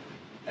family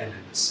and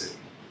in the city.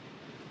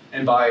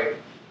 And by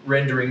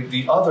rendering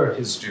the other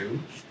his due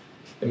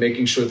and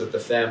making sure that the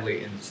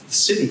family and the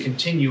city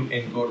continue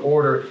in good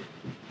order,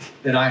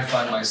 then I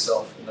find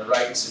myself in the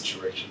right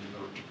situation in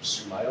order to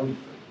pursue my own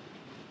good.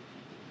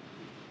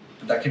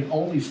 But that can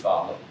only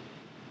follow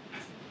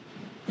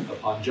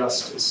upon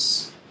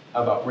justice,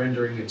 about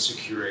rendering and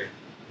securing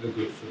the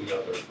good for the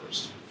other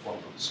first and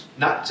foremost.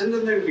 Not to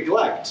the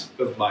neglect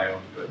of my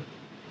own good,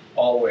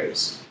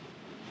 always,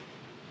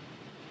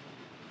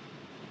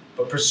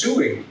 but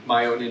pursuing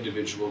my own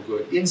individual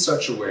good in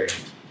such a way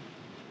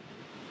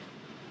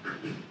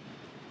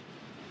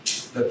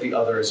that the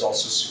other is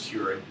also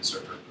secure in his or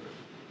her good.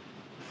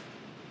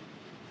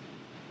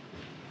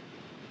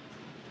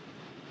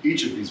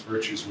 Each of these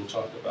virtues we'll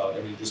talk about,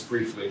 just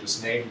briefly,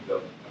 just name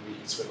them, and we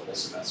can spend the whole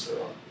semester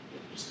on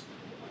just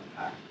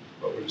unpack,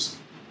 but we're just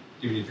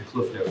giving you the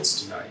cliff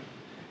notes tonight.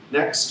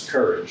 Next,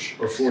 courage,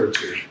 or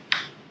fortitude.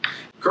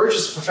 Courage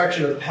is the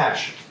perfection of the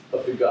passion,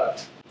 of the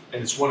gut,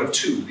 and it's one of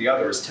two. The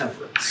other is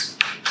temperance.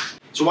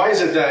 So why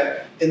is it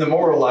that in the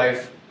moral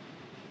life,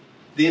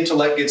 the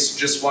intellect gets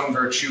just one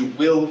virtue,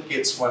 will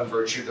gets one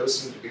virtue? Those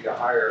seem to be the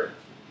higher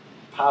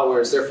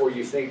powers. Therefore,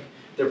 you think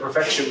their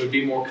perfection would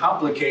be more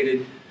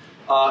complicated.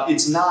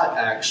 It's not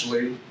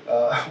actually.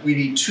 We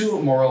need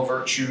two moral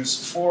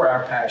virtues for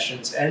our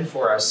passions and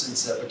for our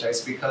sense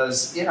appetites,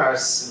 because in our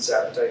sense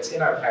appetites,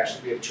 in our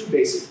passions, we have two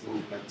basic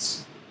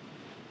movements.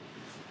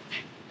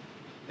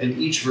 And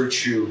each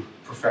virtue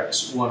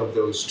perfects one of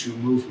those two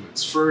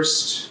movements.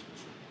 First,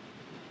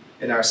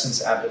 in our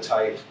sense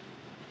appetite,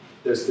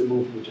 there's the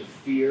movement of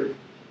fear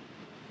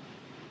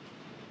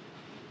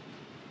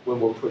when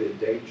we're put in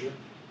danger.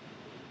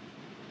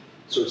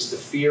 So it's the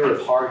fear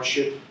of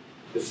hardship,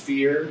 the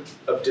fear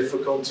of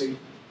difficulty,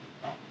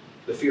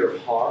 the fear of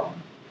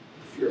harm,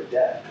 the fear of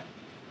death.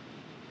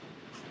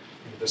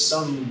 There's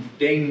some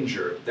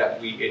danger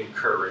that we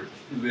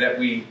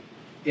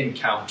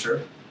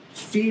encounter.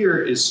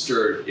 Fear is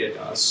stirred in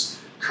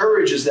us.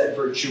 Courage is that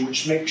virtue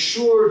which makes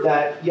sure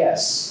that,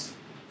 yes,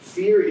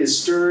 fear is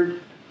stirred,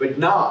 but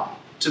not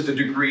to the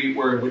degree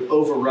where it would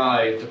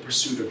override the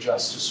pursuit of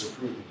justice or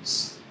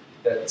prudence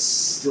that's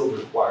still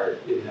required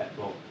in that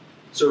moment.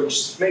 So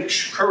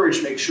just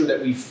courage makes sure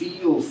that we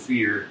feel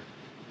fear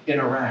in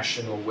a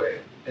rational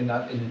way and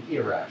not in an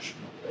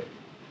irrational way.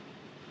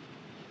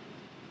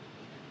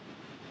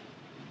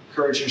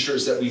 Courage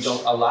ensures that we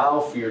don't allow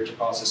fear to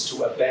cause us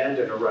to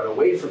abandon or run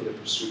away from the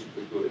pursuit of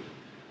the good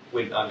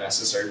when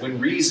unnecessary, when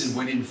reason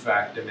would in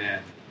fact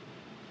demand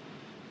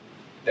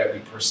that we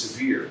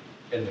persevere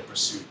in the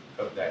pursuit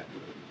of that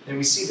good. And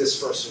we see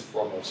this first and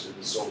foremost in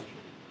the soldier.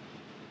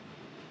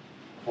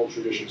 Whole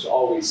traditions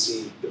always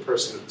see the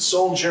person of the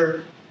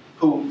soldier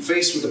who,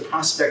 faced with the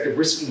prospect of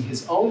risking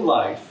his own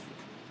life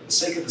for the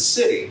sake of the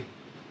city,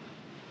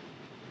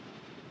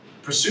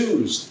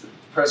 pursues the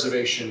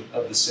preservation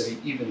of the city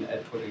even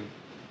at putting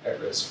at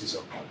risk his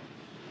own life,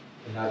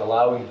 and not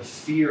allowing the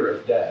fear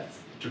of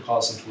death to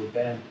cause him to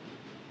abandon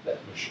that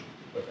mission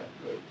or that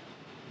good.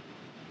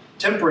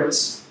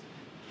 Temperance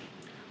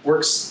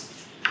works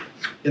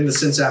in the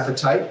sense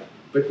appetite,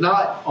 but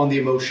not on the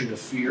emotion of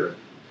fear,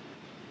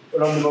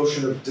 but on the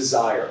emotion of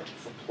desire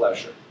for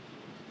pleasure.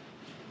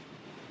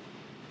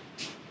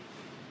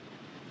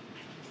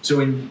 So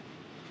when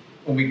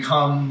we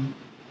encounter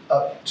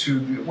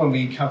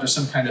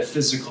some kind of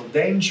physical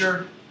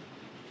danger,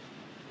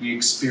 we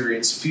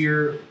experience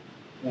fear.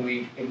 When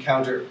we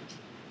encounter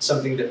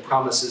something that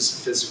promises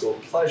physical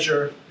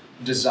pleasure,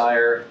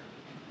 desire,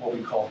 what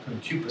we call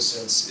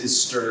concupiscence, is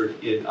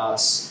stirred in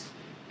us.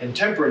 And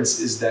temperance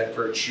is that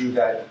virtue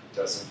that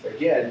doesn't,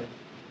 again,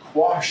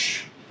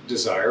 quash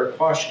desire,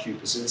 quash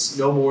concupiscence,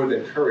 no more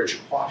than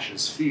courage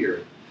quashes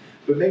fear,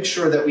 but make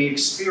sure that we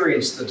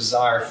experience the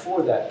desire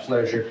for that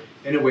pleasure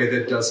in a way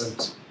that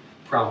doesn't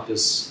prompt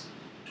us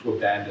to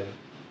abandon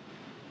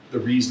the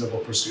reasonable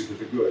pursuit of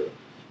the good.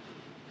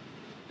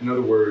 In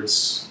other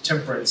words,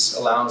 temperance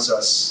allows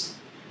us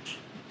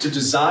to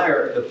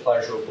desire the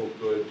pleasurable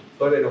good,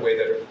 but in a way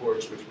that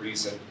accords with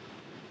reason.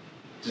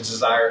 To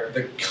desire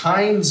the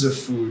kinds of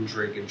food,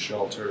 drink, and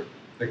shelter,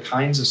 the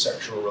kinds of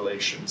sexual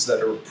relations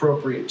that are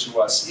appropriate to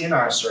us in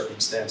our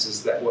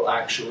circumstances that will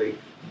actually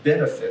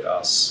benefit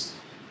us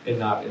and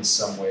not in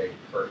some way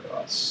hurt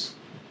us.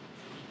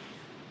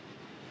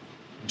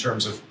 In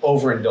terms of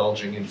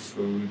overindulging in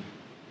food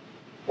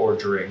or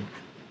drink,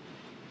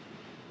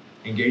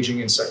 engaging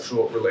in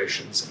sexual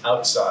relations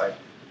outside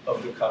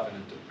of the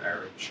covenant of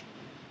marriage.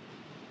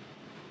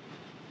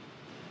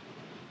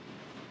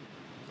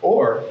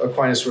 Or,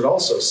 Aquinas would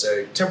also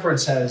say,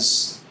 temperance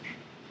has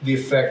the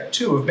effect,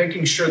 too, of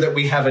making sure that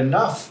we have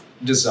enough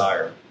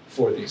desire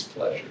for these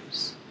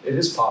pleasures. It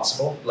is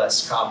possible,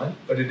 less common,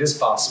 but it is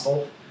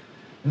possible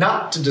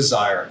not to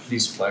desire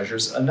these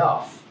pleasures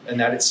enough. And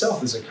that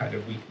itself is a kind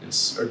of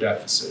weakness or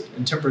deficit.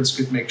 And temperance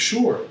could make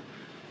sure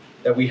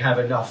that we have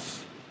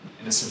enough,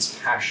 in a sense,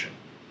 passion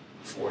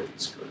for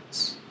these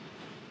goods.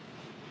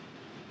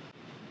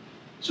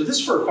 So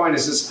this, for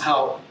Aquinas, is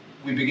how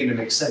we begin to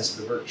make sense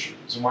of the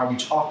virtues and why we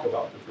talk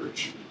about the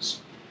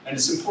virtues. And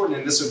it's important,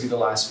 and this will be the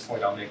last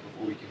point I'll make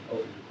before we can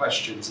open to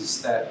questions,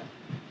 is that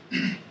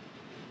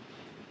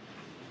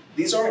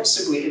these aren't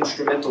simply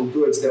instrumental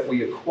goods that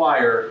we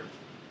acquire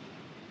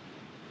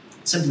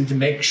simply to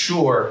make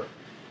sure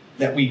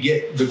that we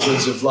get the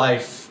goods of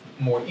life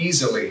more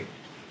easily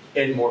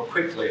and more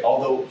quickly,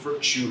 although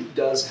virtue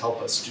does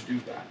help us to do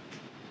that.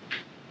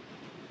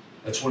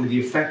 That's one of the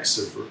effects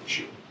of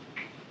virtue.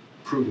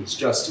 Prudence,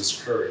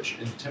 justice, courage,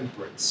 and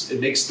temperance.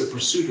 It makes the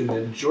pursuit and the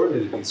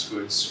enjoyment of these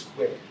goods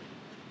quick,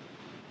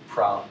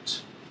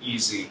 prompt,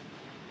 easy,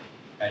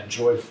 and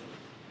joyful.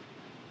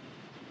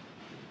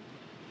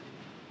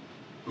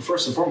 But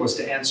first and foremost,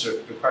 to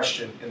answer the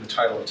question in the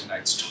title of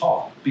tonight's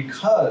talk,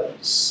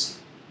 because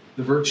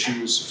the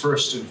virtues,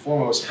 first and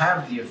foremost,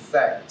 have the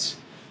effect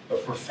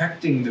of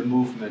perfecting the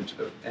movement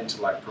of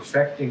intellect,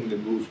 perfecting the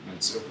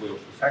movements of will,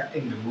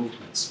 perfecting the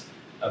movements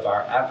of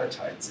our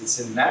appetites. It's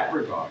in that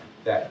regard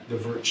that the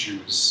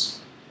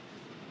virtues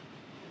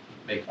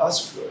make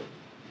us good.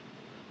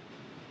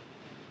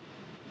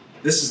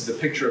 This is the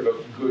picture of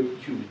a good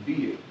human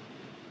being,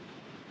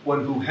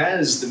 one who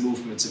has the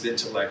movements of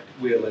intellect,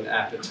 will, and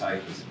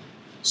appetite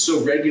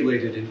so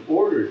regulated and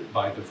ordered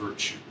by the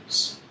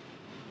virtues,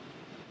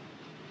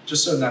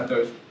 just so that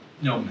there are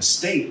no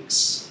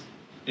mistakes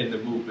in the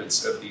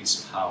movements of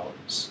these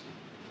powers,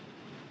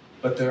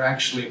 but they're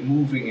actually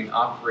moving and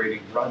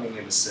operating, running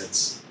in a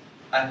sense,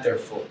 at their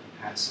full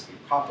capacity,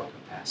 proper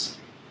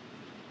capacity,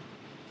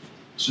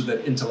 so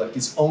that intellect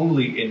is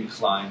only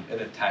inclined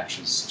and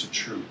attaches to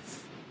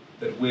truth,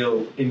 that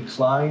will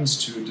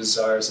inclines to,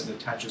 desires, and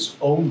attaches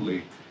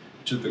only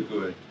to the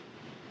good,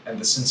 and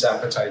the sense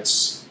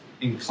appetites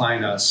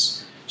incline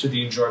us to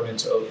the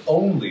enjoyment of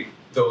only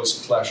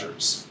those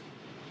pleasures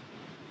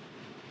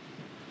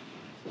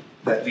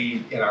that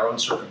lead in our own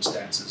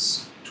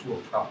circumstances to the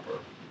proper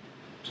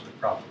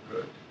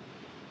good.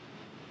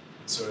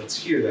 So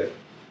it's here that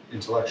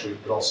intellectually,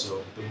 but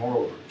also the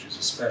moral virtues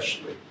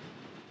especially,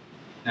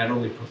 not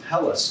only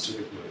propel us to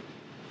the good,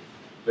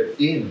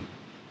 but in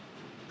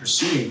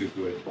pursuing the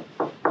good,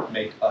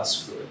 make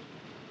us good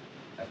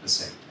at the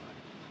same time.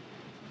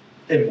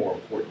 And more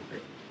importantly,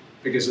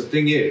 because the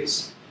thing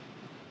is,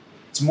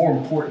 it's more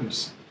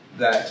important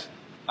that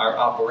our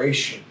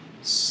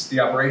operations, the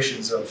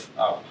operations of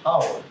our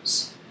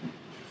powers,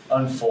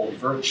 unfold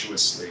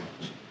virtuously,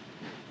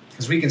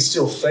 because we can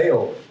still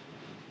fail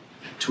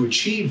to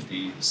achieve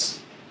these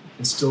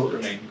and still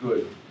remain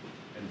good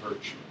and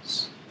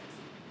virtuous.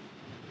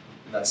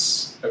 And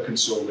that's a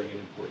consoling and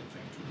important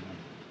thing to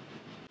remember.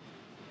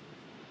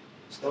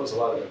 So that was a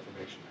lot of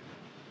information.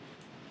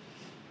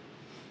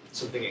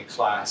 Something in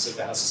class at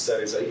the House of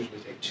Studies I usually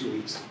take 2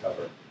 weeks to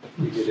cover.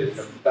 We did it in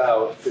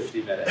about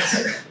 50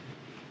 minutes.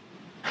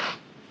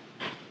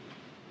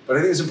 But I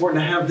think it's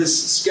important to have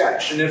this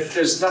sketch. And if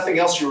there's nothing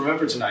else you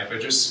remember tonight,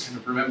 but just kind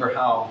of remember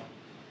how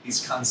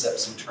these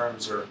concepts and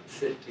terms are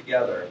fit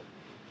together,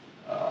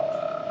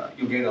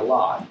 you'll gain a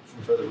lot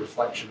from further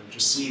reflection and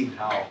just seeing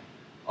how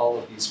all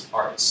of these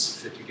parts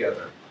fit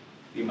together.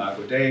 The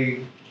imago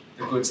Dei,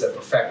 the goods that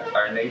perfect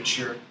our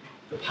nature,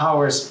 the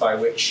powers by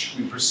which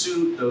we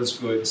pursue those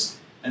goods,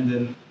 and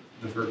then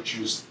the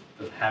virtues,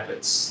 the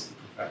habits, the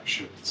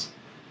perfections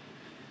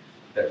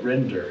that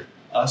render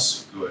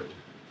us good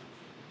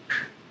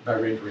by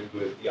rendering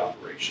good the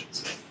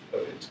operations of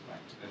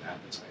intellect and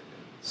appetite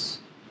in us.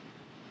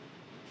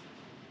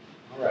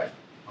 All right,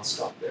 I'll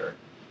stop there.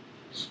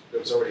 There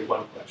was already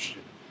one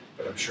question,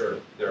 but I'm sure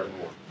there are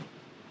more.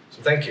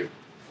 So thank you.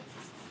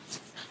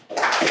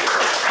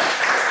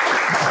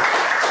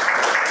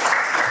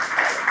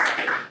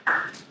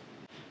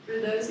 For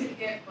those who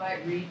can't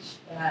quite reach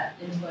that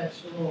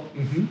intellectual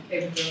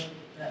capability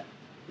that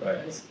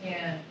others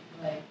can,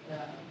 like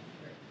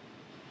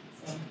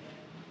for some,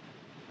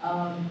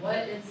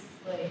 what is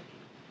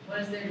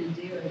there to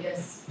do? I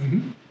guess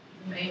the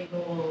main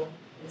goal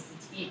is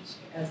to teach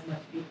as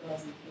much people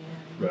as you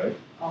can. Right.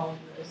 All of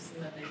this,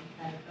 so that they can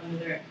kind of come to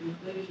their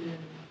conclusion.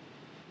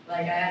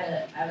 Like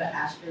I have an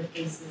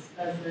astrophysicist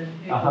cousin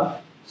who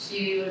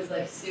she was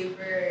like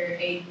super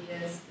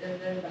atheist, and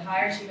then the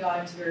higher she got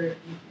into her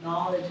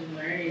knowledge and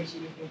learning, she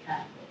became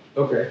Catholic.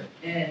 Okay.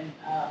 And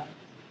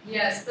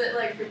yes, but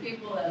like for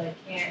people that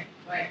like can't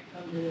quite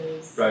come to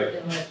those Right.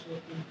 intellectual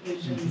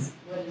conclusions,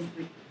 what is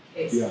the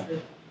case Yeah. for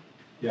them?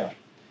 Yeah.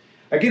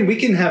 Again, we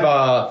can have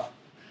a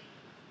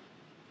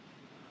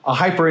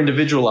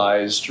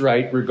hyper-individualized,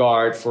 right,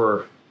 regard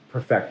for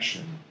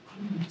perfection,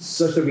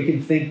 such that we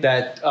can think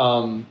that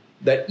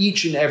that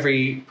each and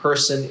every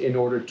person, in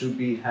order to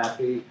be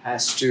happy,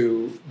 has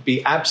to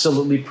be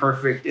absolutely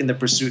perfect in the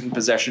pursuit and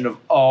possession of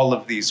all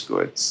of these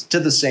goods to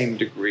the same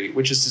degree,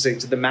 which is to say,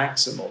 to the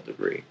maximal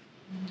degree.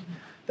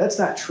 That's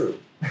not true.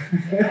 I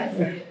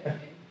see it.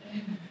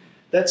 Okay.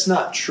 That's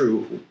not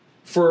true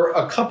for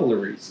a couple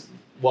of reasons.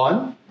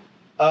 One,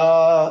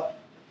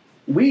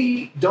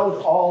 we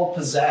don't all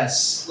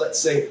possess, let's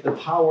say, the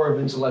power of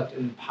intellect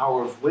and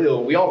power of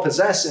will. We all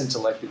possess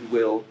intellect and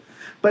will,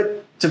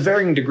 but to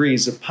varying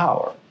degrees of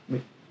power. I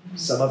mean,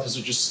 some of us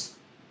are just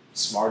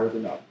smarter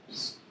than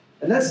others.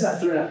 And that's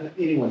not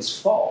anyone's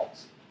fault.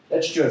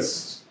 That's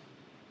just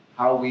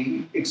how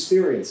we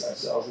experience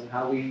ourselves and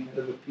how we kind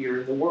of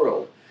appear in the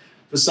world.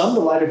 For some,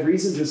 the light of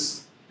reason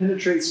just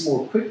penetrates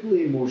more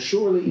quickly and more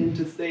surely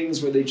into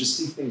things, where they just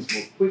see things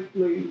more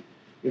quickly.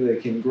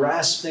 They can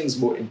grasp things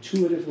more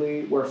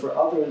intuitively, where for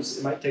others,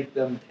 it might take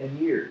them 10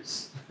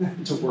 years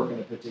to work on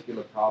a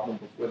particular problem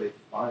before they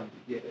finally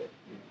get it.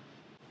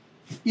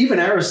 Even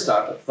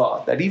Aristotle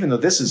thought that even though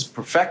this is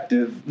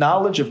perfective,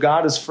 knowledge of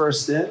God is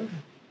first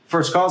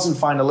cause and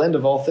final end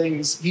of all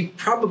things, he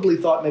probably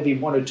thought maybe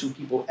one or two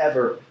people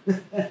ever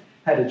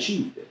had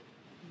achieved it,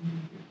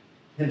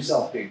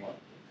 himself being one of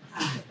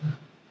them.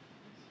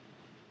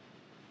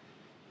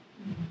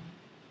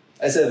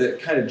 I said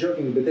that kind of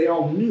jokingly, but they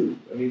all knew.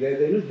 I mean,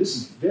 they knew this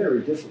is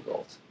very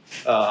difficult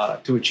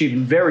to achieve,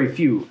 and very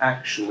few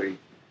actually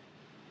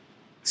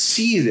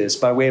see this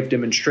by way of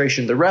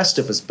demonstration. The rest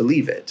of us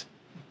believe it,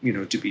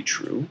 to be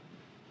true,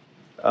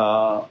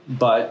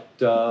 but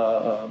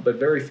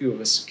very few of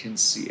us can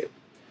see it.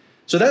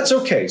 So that's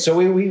okay. So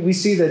we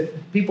see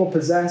that people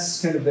possess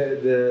kind of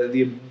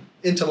the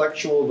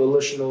intellectual,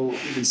 volitional,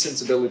 even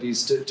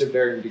sensibilities to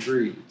varying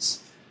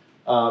degrees,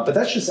 but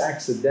that's just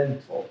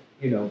accidental.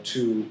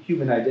 To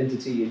human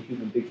identity and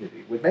human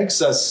dignity. What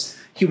makes us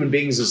human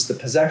beings is the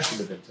possession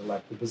of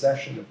intellect, the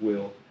possession of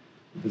will,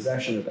 the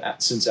possession of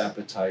sense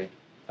appetite,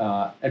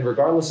 and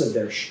regardless of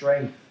their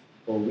strength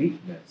or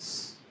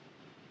weakness,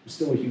 we're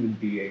still a human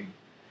being.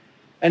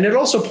 And it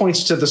also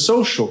points to the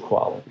social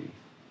quality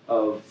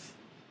of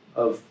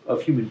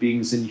human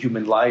beings in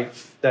human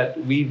life, that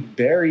we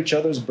bear each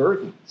other's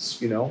burdens.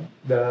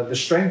 The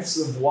strengths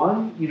of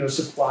one,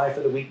 supply for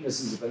the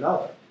weaknesses of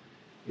another.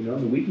 The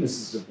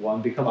weaknesses of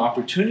one become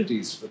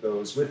opportunities for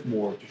those with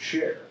more to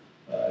share.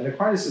 And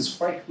Aquinas is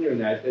quite clear in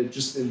that,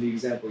 just in the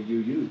example you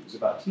used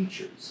about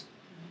teachers.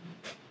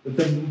 But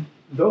then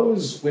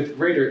those with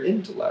greater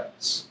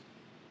intellects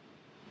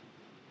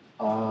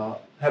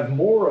have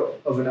more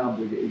of an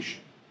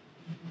obligation,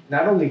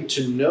 not only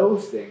to know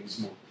things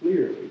more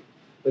clearly,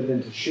 but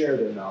then to share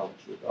their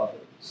knowledge with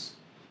others.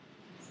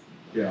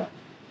 Yeah.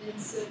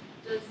 And so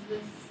does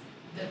this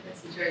different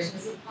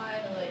situations apply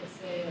to, like,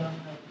 say,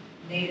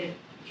 native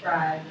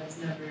tribe that's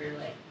never in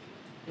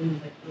the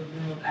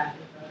middle of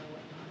Africa or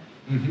whatnot?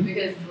 Mm-hmm.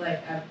 Because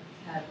I've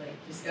had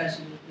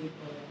discussions with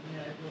people,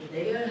 will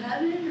they go to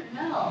heaven or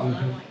hell? And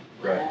I'm like,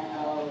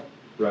 well,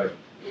 right.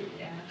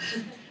 Yeah.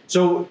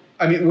 So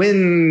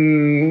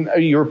when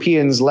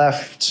Europeans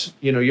left,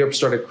 Europe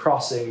started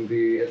crossing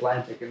the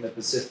Atlantic and the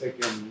Pacific,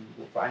 and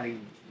we're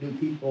finding new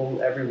people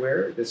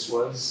everywhere. This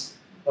was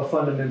a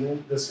fundamental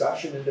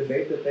discussion and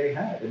debate that they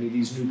had.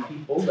 These new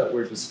people that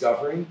we're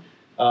discovering.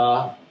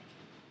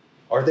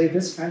 Are they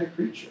this kind of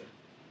creature?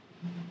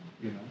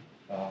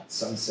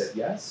 Some said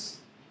yes,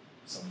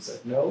 some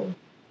said no.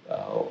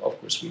 Of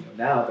course, we know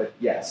now that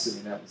yes.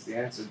 That was the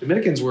answer.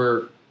 Dominicans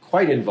were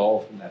quite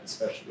involved in that,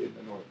 especially in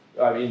the North,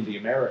 in the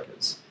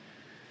Americas.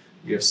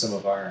 We have some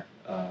of our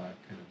kind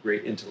of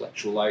great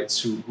intellectualites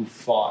who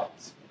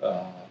fought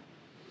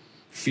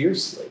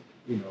fiercely,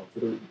 for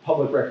the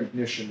public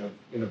recognition of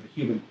the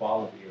human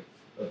quality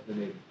of the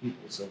native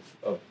peoples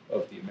of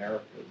the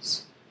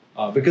Americas.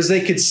 Because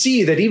they could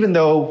see that even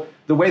though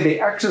the way they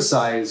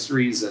exercised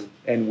reason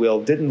and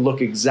will didn't look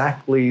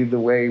exactly the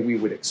way we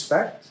would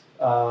expect,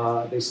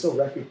 they still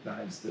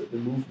recognized the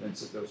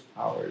movements of those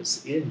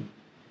powers in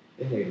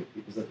native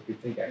peoples, that they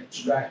could think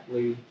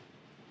abstractly,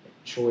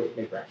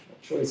 make rational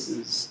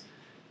choices,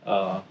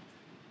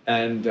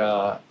 and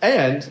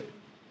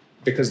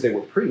because they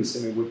were priests,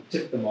 would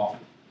tip them off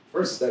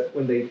first that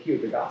when they hear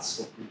the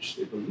gospel preached,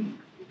 they believe.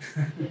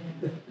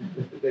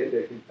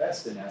 They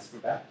confessed and asked for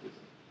baptism.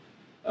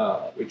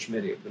 Which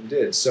many of them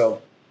did.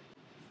 So,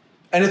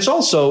 and it's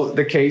also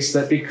the case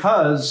that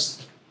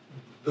because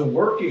the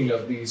working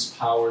of these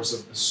powers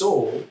of the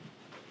soul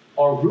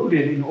are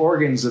rooted in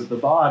organs of the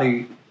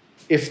body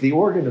if the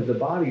organ of the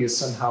body is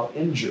somehow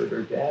injured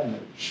or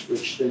damaged,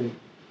 which then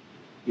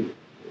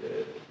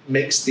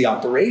makes the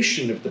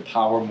operation of the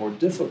power more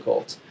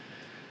difficult,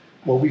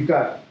 well, we've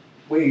got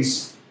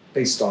ways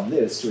based on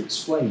this to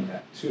explain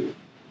that too.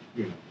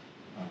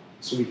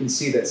 So we can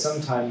see that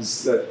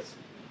sometimes that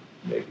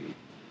maybe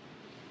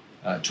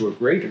to a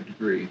greater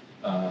degree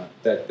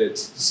that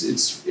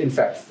it's in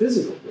fact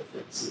physical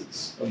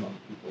differences among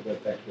people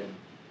that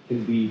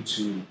can lead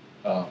to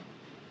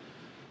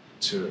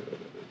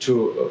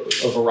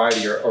a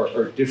variety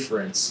or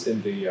difference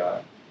in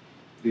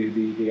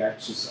the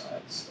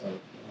exercise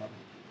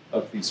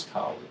of these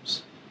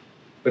powers.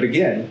 But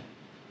again,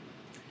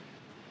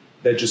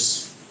 that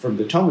just from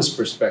the Thomist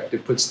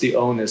perspective puts the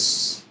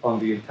onus on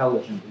the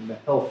intelligent and the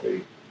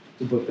healthy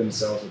to put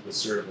themselves at the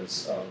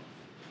service of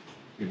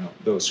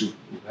those who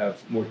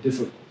have more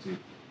difficulty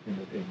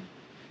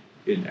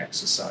in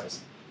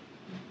exercising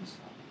these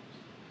powers.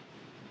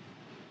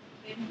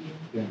 Thank you.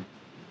 Yeah.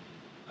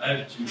 I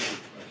have two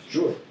quick questions.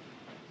 Sure.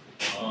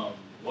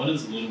 One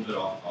is a little bit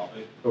off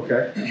topic.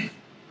 Okay.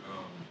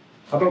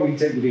 How about we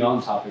take the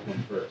on-topic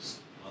one first?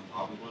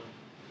 On-topic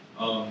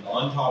one? The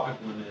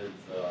on-topic one is,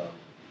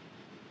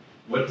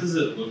 what does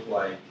it look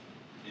like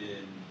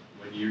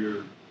when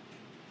you're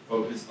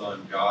focused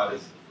on God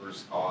as the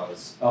first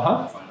cause?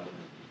 Uh-huh. Final end?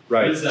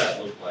 Right. What does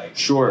that look like?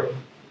 Sure.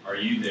 Are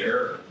you there,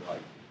 or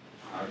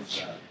how does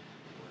that work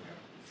out?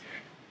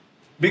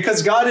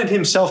 Because God in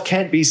himself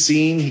can't be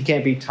seen, he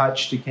can't be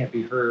touched, he can't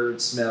be heard,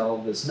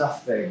 smelled. There's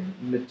nothing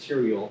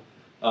material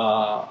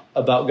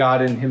about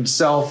God in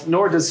himself,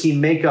 nor does he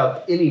make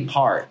up any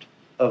part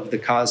of the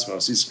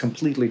cosmos. He's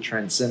completely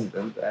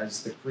transcendent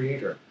as the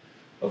creator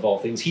of all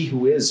things. He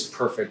who is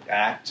perfect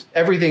act.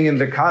 Everything in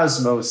the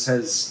cosmos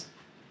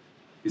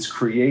is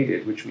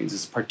created, which means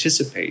it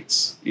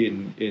participates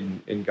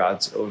in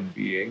God's own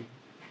being.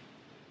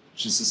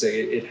 Which is to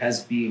say, it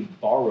has being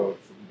borrowed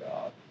from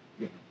God.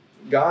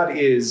 God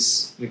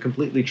is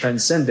completely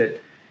transcendent.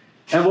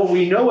 And what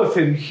we know of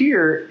him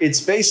here, it's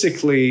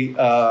basically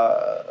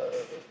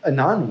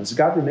anonymous.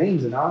 God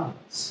remains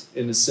anonymous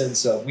in the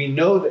sense of we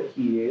know that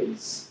he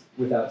is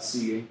without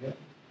seeing him.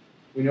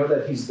 We know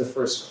that he's the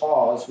first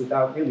cause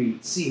without really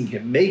seeing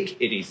him make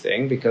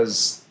anything,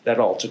 because that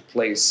all took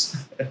place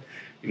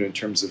in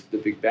terms of the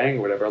Big Bang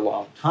or whatever a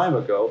long time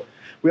ago.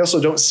 We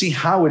also don't see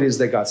how it is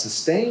that God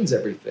sustains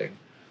everything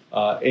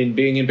in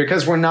being. And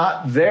because we're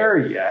not there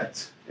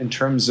yet in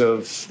terms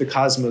of the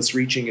cosmos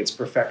reaching its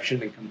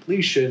perfection and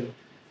completion,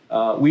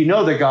 we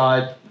know that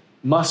God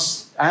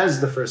must, as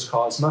the first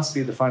cause, must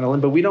be the final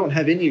end, but we don't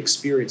have any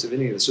experience of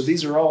any of this. So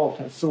these are all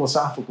kind of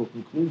philosophical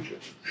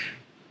conclusions.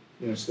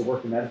 It's the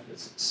work of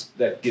metaphysics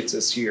that gets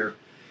us here.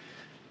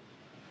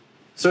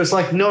 So it's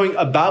like knowing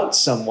about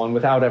someone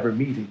without ever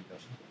meeting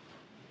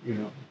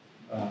them,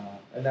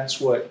 and that's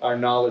what our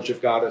knowledge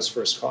of God as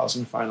first cause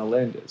and final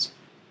end is.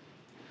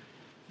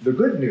 The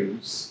good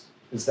news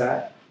is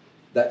that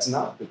that's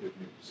not the good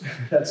news.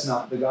 That's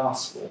not the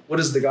gospel. What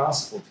does the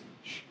gospel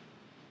teach?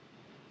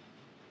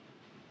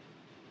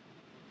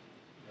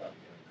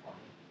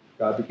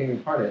 God became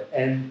incarnate.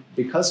 And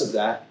because of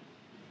that,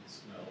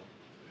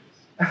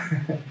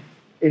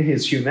 in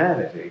his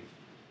humanity.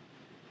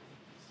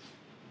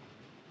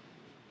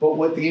 But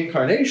what the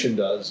incarnation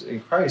does in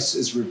Christ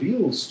is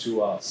reveals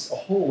to us a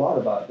whole lot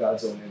about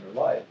God's own inner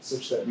life,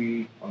 such that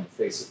we, on the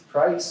face of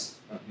Christ,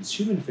 on his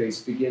human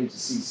face, begin to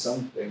see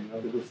something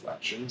of the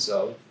reflections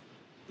of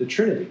the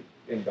Trinity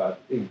in God,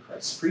 in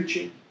Christ's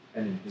preaching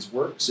and in his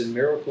works and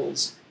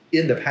miracles,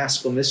 in the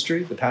Paschal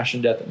mystery, the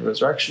passion, death, and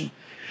resurrection.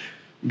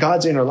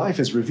 God's inner life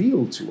is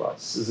revealed to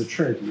us as a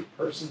trinity of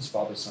persons,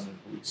 Father, Son, and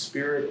Holy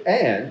Spirit,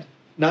 and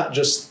not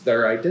just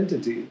their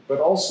identity, but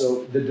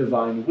also the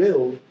divine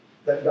will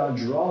that God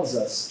draws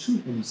us to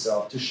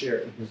himself to share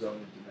in his own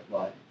intimate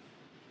life.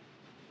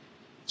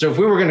 So if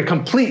we were going to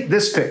complete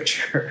this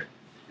picture,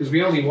 because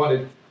we only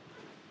wanted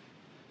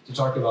to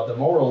talk about the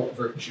moral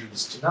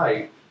virtues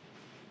tonight,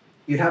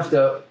 you'd have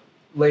to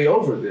lay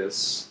over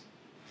this.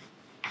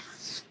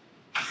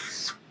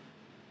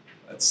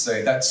 Let's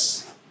say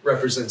that's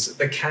represents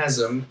the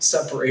chasm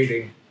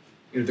separating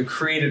the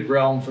created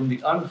realm from the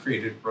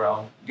uncreated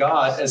realm.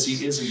 God, as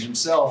he is in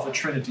himself, a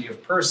trinity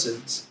of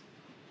persons,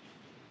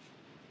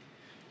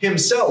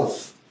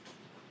 himself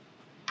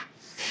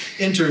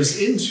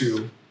enters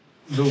into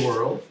the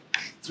world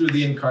through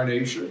the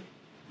incarnation,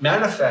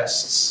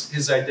 manifests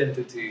his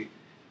identity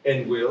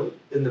and will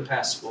in the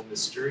Paschal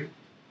mystery,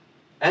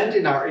 and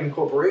in our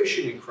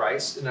incorporation in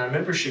Christ, in our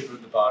membership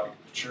of the body of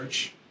the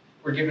church,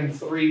 we're given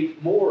 3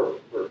 more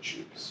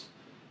virtues.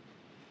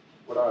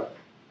 What are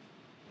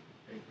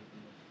they?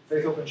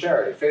 Faith, hope, and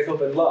charity. Faith,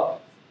 hope, and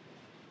love.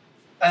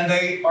 And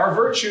they are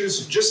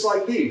virtues just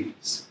like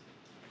these.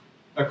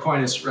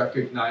 Aquinas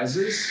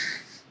recognizes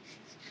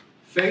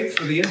faith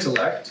for the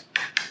intellect,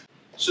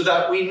 so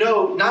that we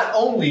know not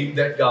only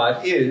that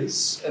God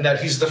is, and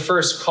that he's the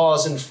first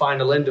cause and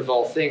final end of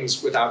all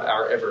things without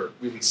our ever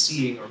really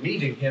seeing or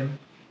meeting him,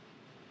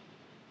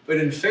 but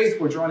in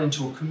faith we're drawn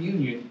into a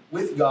communion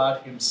with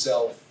God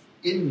himself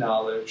in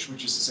knowledge,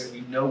 which is to say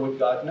we know what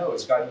God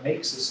knows. God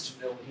makes us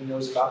to know what he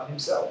knows about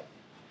himself.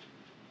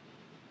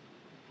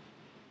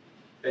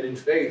 And in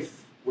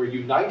faith, we're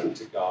united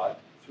to God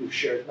through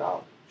shared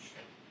knowledge.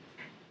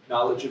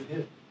 Knowledge of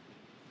him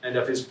and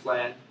of his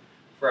plan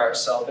for our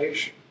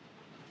salvation.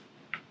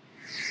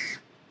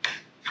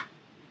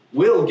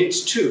 Will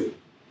gets two: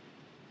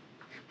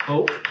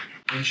 hope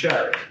and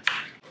charity.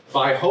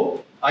 By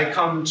hope, I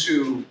come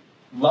to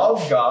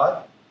love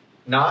God,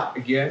 not,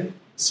 again,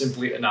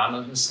 simply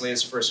anonymously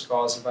as first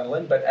cause of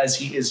unleavened, but as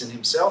he is in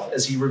himself,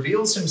 as he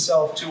reveals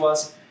himself to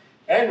us,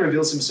 and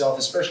reveals himself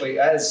especially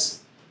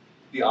as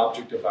the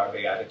object of our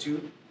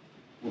beatitude.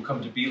 We'll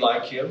come to be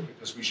like him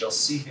because we shall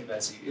see him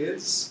as he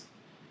is.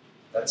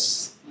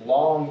 That's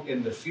long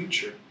in the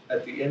future,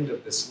 at the end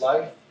of this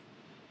life.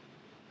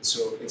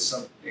 So it's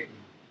something,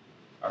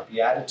 our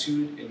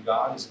beatitude in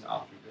God is an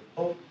object of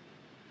hope.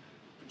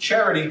 But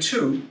charity,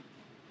 too,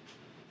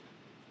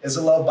 is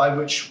a love by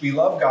which we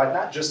love God,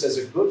 not just as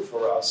a good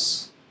for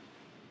us,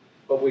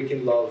 but we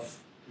can love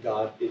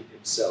God in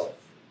himself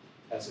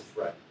as a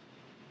friend.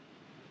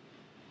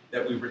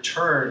 That we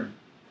return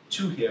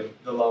to him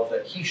the love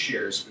that he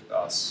shares with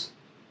us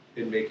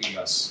in making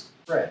us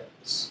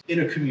friends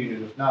in a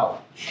communion of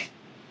knowledge,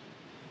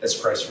 as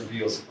Christ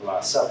reveals at the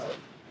Last Supper.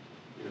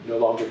 No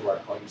longer do I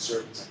call you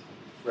servants, I call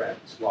you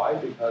friends. Why?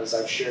 Because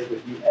I've shared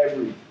with you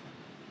everything,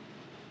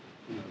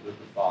 that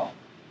the Father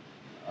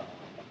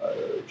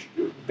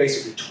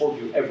basically told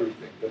you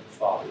everything that the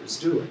Father is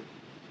doing.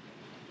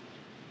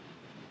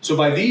 So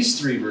by these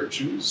three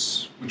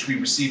virtues, which we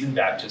receive in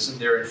baptism,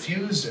 they're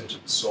infused into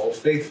the soul: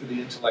 faith for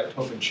the intellect,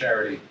 hope and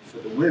charity for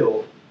the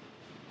will.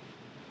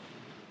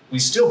 We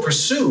still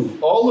pursue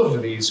all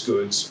of these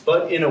goods,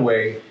 but in a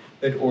way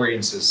that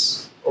orients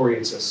us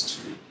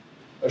to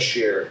a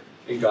share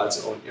in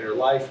God's own inner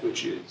life,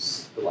 which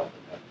is the life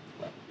of heaven,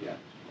 the life of the end,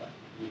 the life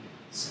of meeting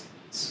the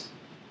saints.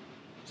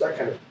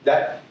 So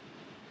that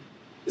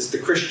is the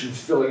Christian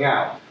filling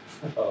out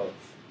of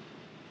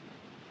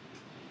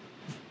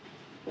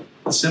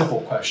the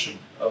simple question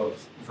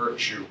of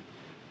virtue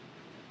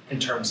in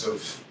terms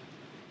of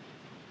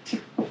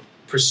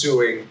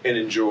pursuing and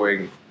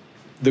enjoying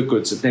the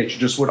goods of nature,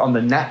 just what on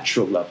the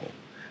natural level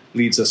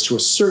leads us to a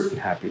certain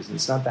happiness.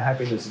 It's not the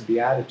happiness of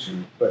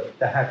beatitude, but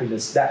the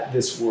happiness that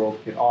this world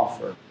can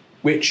offer,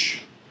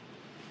 which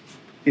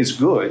is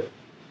good,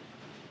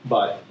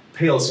 but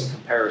pales in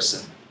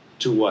comparison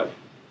to what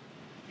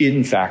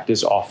in fact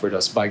is offered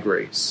us by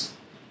grace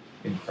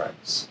in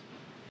Christ.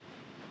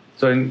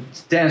 So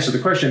to answer the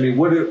question,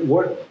 what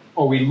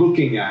are we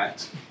looking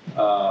at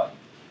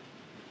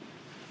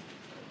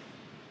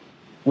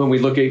when we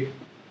look at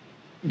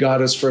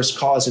God as first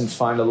cause and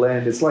final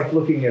end? It's like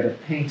looking at a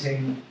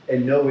painting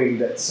and knowing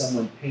that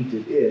someone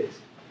painted it.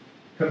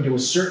 Come to a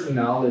certain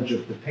knowledge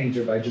of the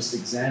painter by just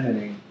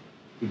examining,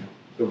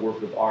 the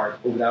work of art,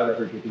 but without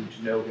ever getting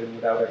to know him,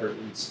 without ever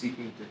really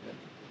speaking to him.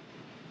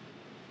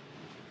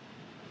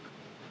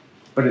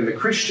 But in the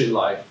Christian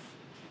life,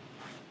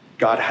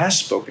 God has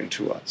spoken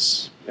to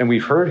us, and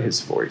we've heard his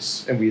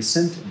voice, and we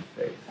assent in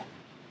faith.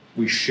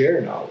 We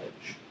share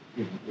knowledge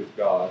with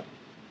God,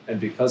 and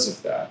because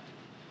of that,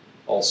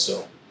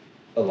 also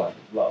a life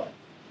of love,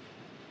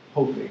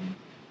 hoping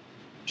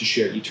to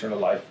share eternal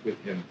life with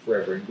him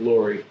forever in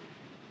glory,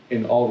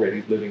 and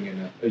already living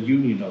in a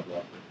union of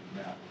love with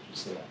him now, which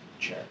is the life of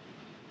charity.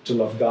 To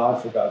love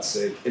God for God's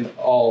sake, in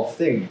all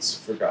things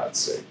for God's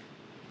sake,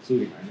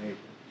 including our neighbor,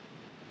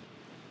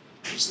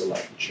 which is the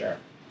life of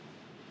charity.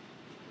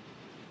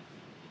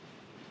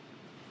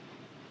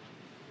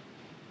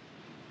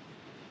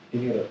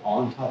 Any other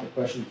on-topic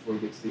questions before we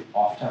get to the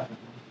off-topic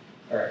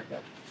one? All right, yeah.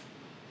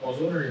 I was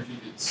wondering if you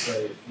could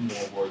say a few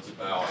more words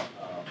about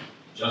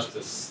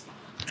justice.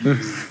 The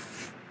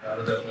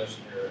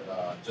definition here,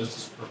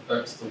 justice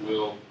perfects the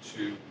will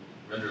to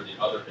render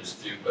the other his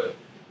due, but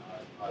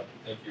I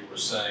think you were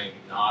saying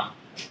not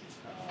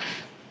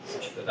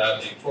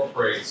that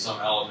incorporates some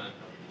element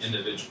of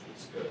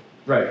individual's good,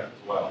 right, as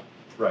well.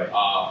 Right.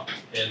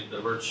 And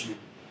the virtue,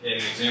 in an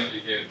example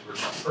you gave, the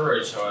virtue of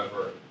courage,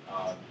 however,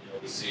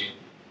 we see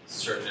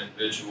certain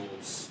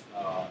individuals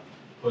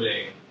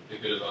putting the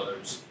good of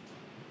others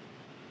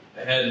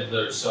ahead of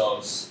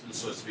themselves,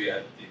 so as to be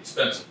at the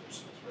expense of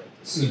themselves, right?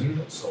 The citizen,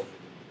 the soldier,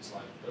 his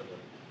life for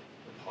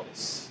the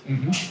police.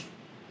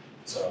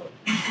 So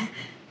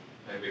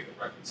maybe we can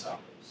reconcile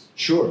those.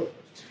 Sure.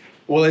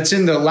 Well, it's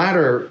in the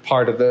latter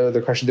part of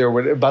the question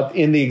there, but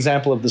in the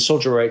example of the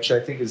soldier, which I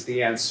think is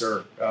the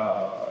answer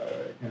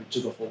to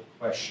the whole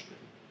question.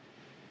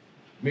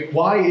 I mean,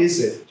 why is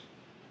it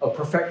a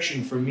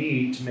perfection for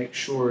me to make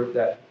sure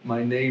that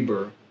my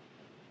neighbor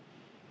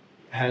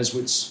has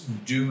what's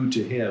due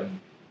to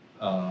him,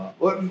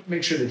 or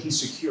make sure that he's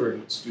securing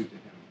what's due to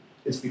him?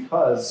 It's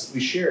because we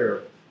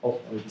share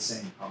ultimately the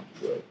same common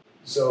good.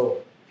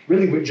 So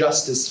really what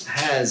justice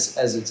has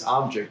as its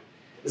object,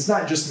 it's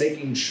not just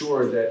making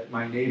sure that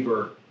my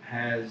neighbor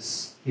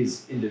has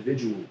his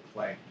individual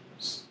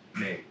claims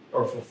made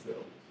or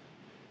fulfilled,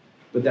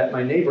 but that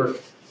my neighbor,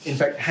 in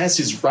fact, has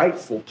his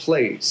rightful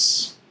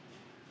place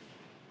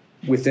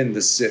within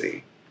the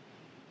city.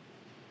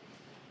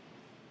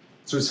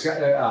 So it's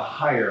got a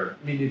higher,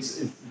 I mean,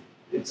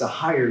 it's a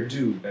higher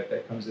due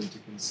that comes into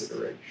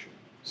consideration.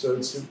 So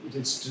it's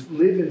to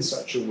live in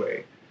such a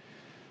way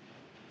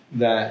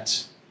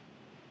that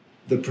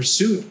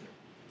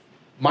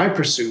my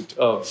pursuit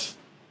of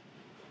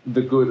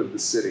the good of the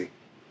city,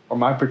 or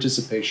my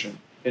participation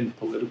in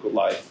political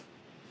life,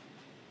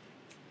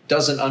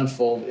 doesn't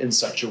unfold in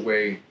such a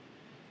way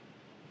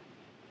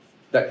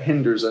that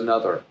hinders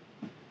another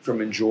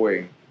from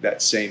enjoying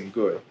that same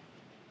good.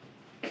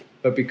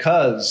 But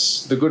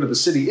because the good of the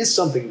city is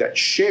something that's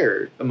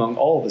shared among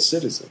all the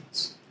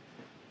citizens,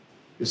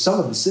 if some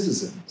of the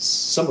citizens,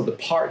 some of the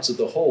parts of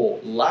the whole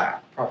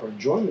lack proper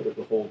enjoyment of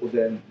the whole, well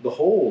then the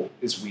whole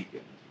is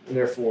weakened. And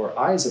therefore,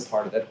 I as a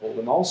part of that whole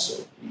am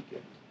also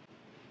weakened.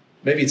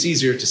 Maybe it's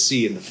easier to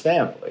see in the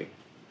family.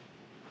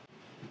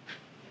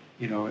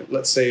 You know,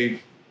 let's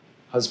say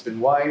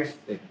husband, wife,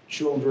 they have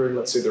children,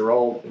 let's say they're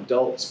all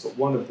adults, but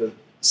one of the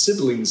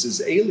siblings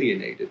is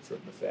alienated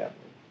from the family.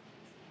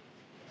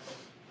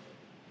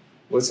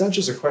 Well, it's not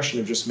just a question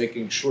of just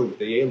making sure that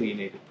the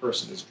alienated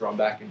person is drawn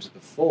back into the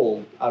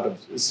fold out of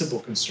a simple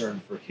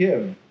concern for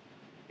him.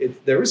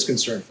 There is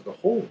concern for the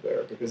whole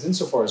there, because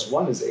insofar as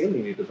one is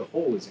alienated, the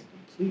whole is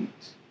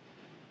incomplete.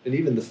 And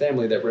even the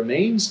family that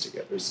remains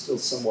together is still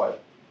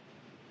somewhat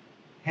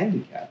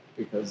handicapped,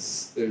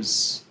 because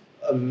there's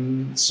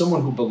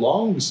someone who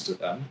belongs to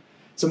them,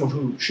 someone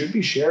who should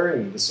be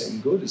sharing the same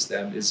good as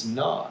them, is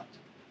not.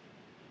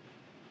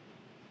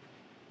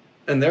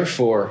 And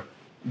therefore,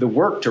 the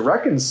work to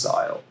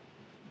reconcile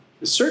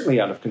is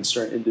certainly out of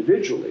concern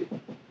individually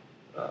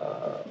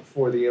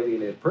for the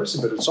alienated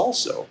person, but it's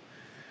also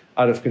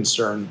out of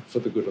concern for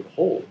the good of the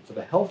whole, for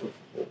the health of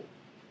the whole.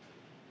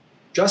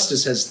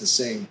 Justice has the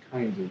same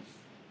kind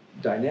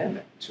of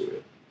dynamic to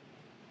it,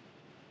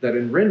 that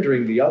in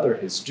rendering the other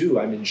his due,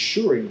 I'm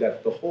ensuring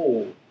that the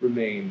whole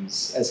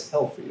remains as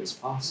healthy as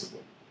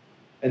possible.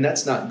 And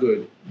that's not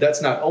good.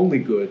 That's not only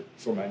good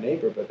for my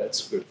neighbor, but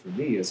that's good for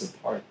me as a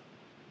part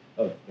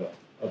of the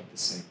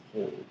same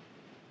whole.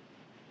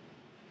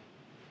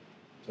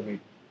 Does that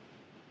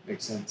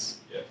make sense?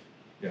 Yeah.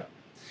 Yeah.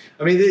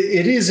 I mean,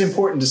 it is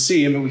important to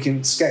see. I mean, we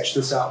can sketch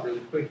this out really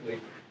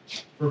quickly.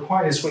 For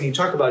Aquinas, when you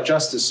talk about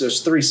justice,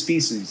 there's 3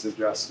 species of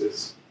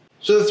justice.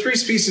 So the 3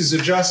 species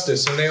of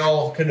justice, and they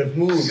all kind of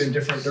move in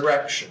different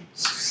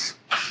directions.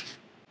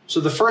 So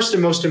the first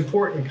and most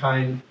important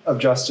kind of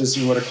justice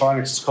is what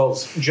Aquinas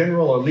calls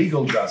general or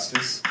legal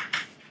justice.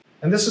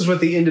 And this is what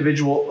the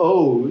individual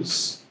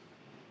owes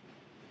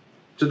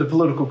to the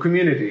political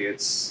community.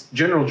 It's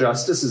general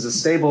justice is a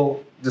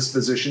stable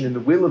disposition in the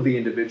will of the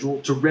individual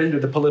to render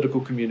the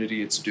political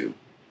community its due.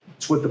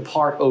 It's what the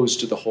part owes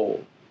to the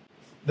whole.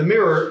 The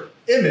mirror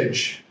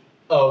image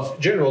of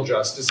general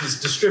justice is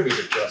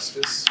distributive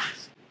justice.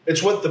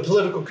 It's what the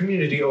political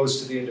community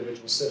owes to the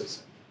individual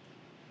citizen.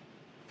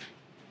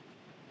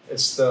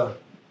 It's the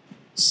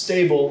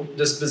stable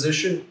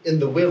disposition in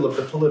the will of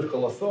the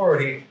political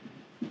authority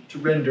to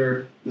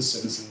render the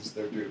citizens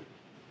their due.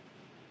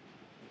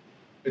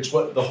 It's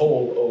what the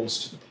whole owes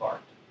to the part.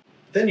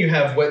 Then you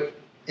have what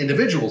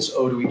individuals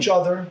owe to each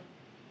other,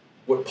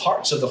 what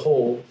parts of the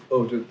whole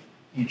owe to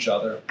each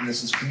other, and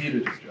this is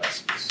commutative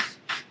justice.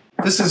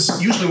 This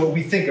is usually what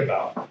we think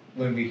about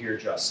when we hear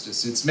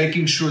justice. It's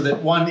making sure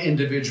that one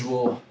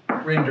individual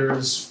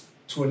renders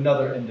to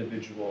another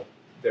individual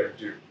their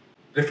due.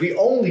 But if we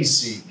only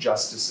see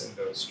justice in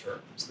those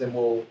terms, then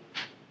we'll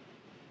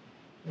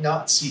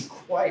not see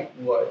quite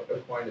what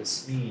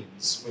Aquinas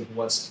means when he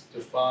wants to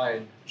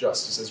define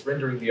justice as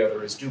rendering the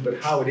other as due,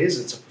 but how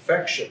it's a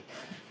perfection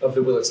of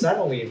the will. It's not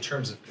only in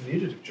terms of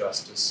commutative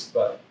justice,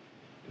 but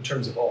in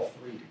terms of all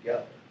 3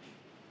 together.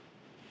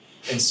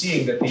 And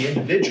seeing that the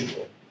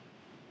individual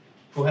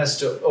who has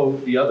to owe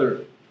the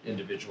other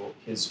individual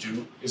his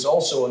due is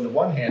also, on the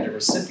one hand, a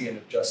recipient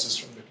of justice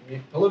from the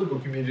political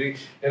community,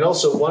 and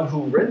also one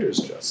who renders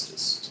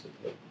justice to the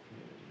political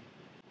community.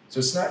 So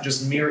it's not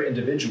just mere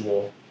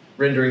individual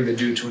rendering the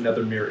due to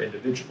another mere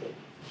individual,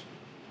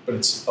 but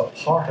it's a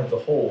part of the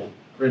whole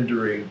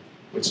rendering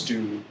what's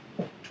due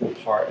to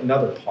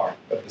another part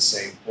of the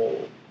same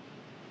whole.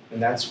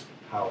 And that's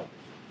how,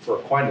 for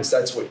Aquinas,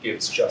 that's what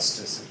gives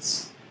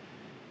justice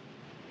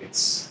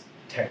its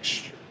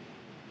texture,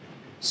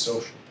 its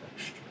social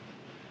texture.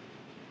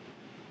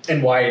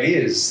 And why it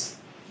is,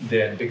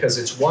 then, because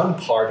it's one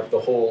part of the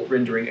whole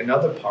rendering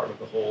another part of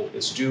the whole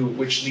is due,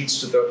 which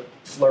leads to the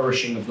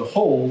flourishing of the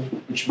whole,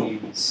 which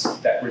means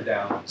that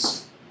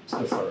redounds to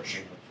the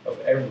flourishing of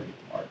every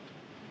part.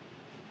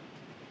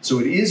 So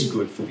it is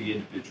good for the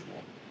individual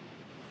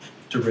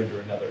to render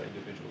another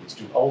individual its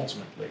due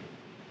ultimately,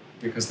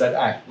 because that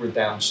act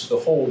redounds to the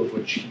whole of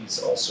which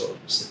he's also a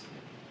recipient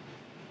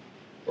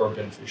or a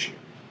beneficiary.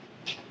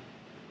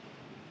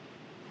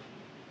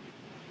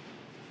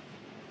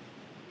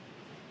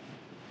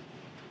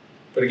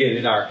 But again,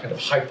 in our kind of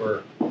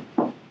hyper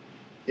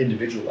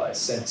individualized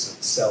sense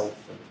of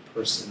self and of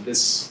person,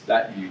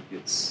 that view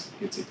gets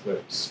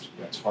eclipsed.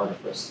 That's harder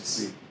for us to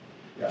see.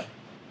 Yeah.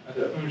 I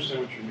definitely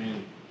understand what you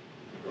mean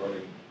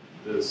regarding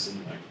this in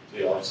like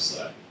say our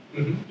society.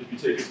 Mm-hmm. If you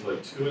take it to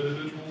like two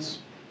individuals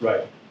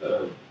Right. that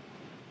are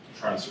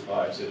trying to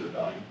survive, say they're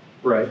dying,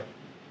 Right.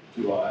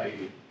 should I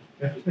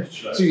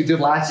So the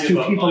last give two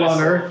up people on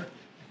myself? Earth?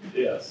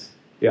 Yes.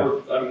 Yeah.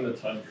 Or I'm in the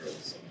tundra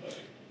with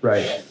somebody.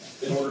 Right.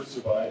 In order to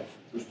survive,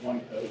 there's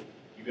one coat.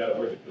 You gotta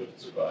wear the coat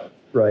to survive.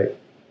 Right.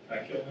 Can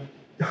I kill him?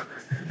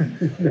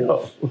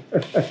 No.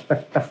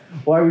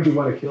 Why would you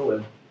want to kill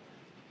him?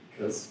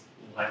 Because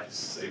life is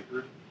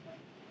sacred.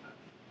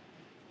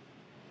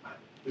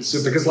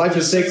 So because life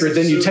is sacred,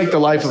 then you take the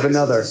life of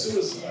another. It's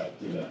suicide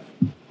to do that.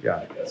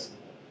 Yeah. I guess.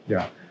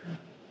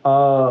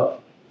 Uh,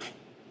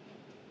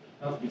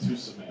 Not to be too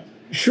semantic.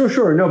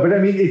 Sure. No, but I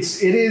mean,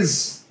 it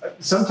is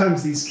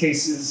sometimes these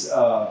cases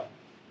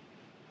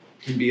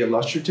can be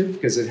illustrative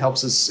because it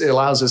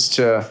allows us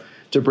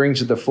to bring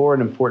to the fore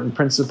an important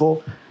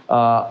principle.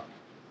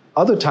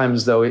 Other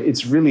times, though,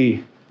 it's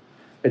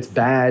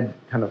bad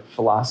kind of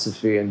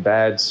philosophy and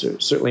bad,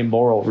 certainly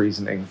moral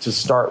reasoning to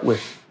start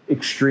with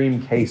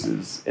extreme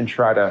cases and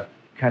try to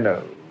kind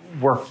of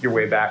work your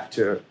way back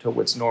to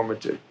what's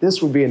normative.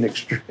 This would be an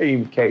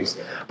extreme case.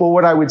 But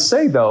what I would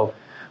say, though,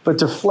 but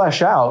to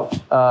flesh out,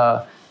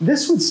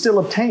 this would still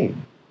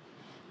obtain,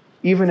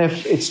 even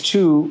if it's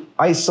two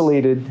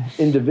isolated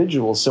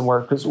individuals somewhere.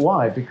 Because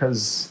why?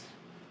 Because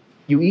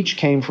you each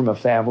came from a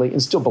family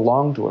and still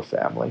belong to a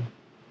family.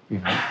 You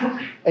know?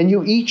 And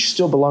you each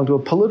still belong to a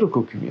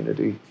political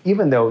community,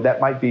 even though that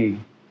might be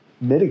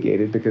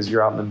mitigated because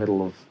you're out in the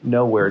middle of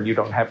nowhere and you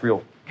don't have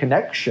real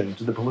connection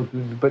to the political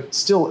community, but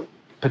still,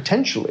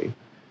 potentially,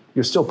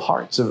 you're still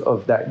parts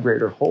of that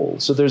greater whole.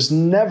 So there's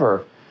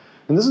never,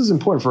 and this is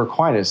important for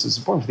Aquinas, it's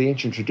important for the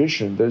ancient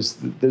tradition,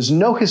 there's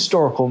no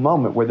historical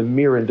moment where the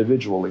mere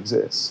individual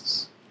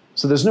exists.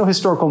 So there's no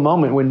historical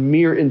moment when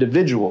mere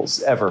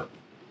individuals ever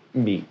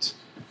meet.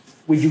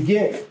 What you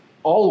get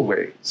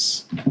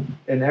always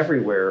and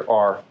everywhere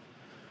are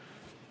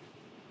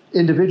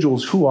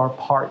individuals who are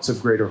parts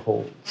of greater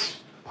wholes,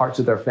 parts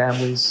of their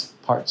families,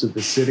 parts of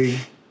the city.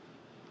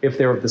 If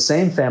they're of the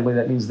same family,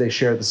 that means they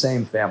share the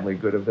same family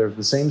good. If they're of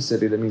the same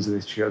city, that means they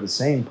share the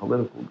same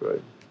political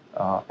good.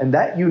 And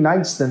that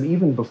unites them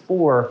even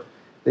before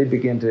they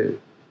begin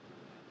to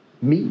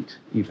meet,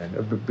 even,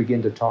 or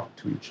begin to talk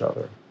to each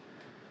other.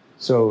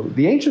 So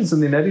the ancients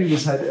and the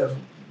medievals had a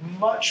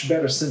much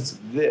better sense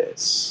of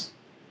this,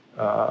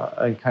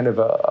 and kind of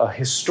a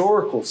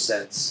historical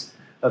sense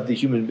of the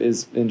human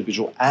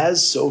individual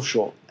as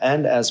social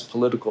and as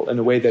political in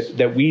a way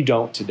that we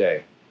don't today.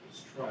 It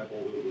was tribal.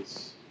 It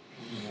was.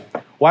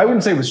 Well, I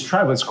wouldn't say it was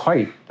tribal. It's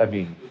quite, I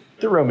mean,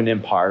 the Roman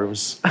Empire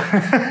was,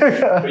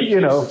 But you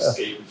know. can't just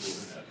escape and do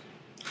that.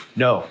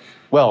 No.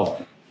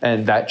 Well,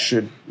 and that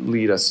should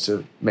lead us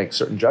to make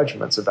certain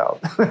judgments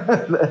about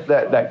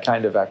that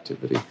kind of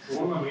activity. So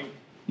one of my main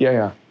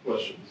Yeah.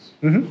 questions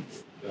Mm-hmm.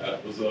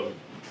 that was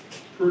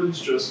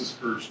prudence, justice,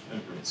 courage,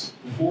 temperance.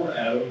 Before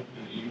Adam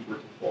and Eve were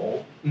to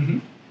fall, Mm-hmm.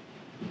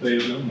 would they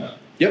have done that?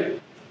 Yep.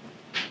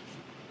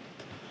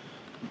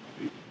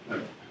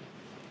 Like,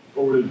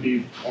 or would it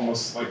be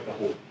almost like the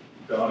whole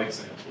God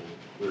example,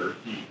 where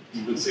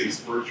he would say he's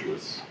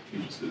virtuous, he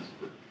just is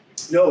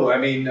virtuous? No, I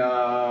mean,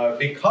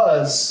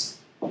 because,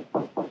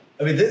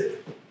 I mean,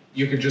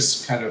 you could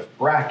just kind of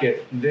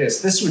bracket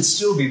this. This would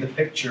still be the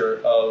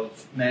picture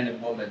of man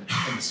and woman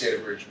in the state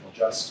of original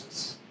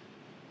justice.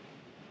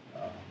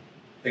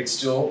 They'd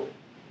still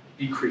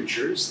be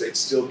creatures. They'd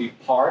still be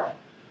part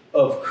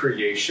of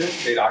creation.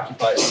 They'd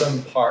occupy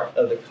some part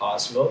of the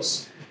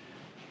cosmos.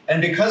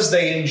 And because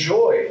they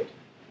enjoyed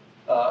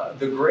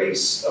the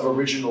grace of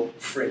original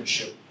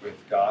friendship with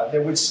God,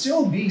 there would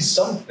still be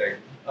something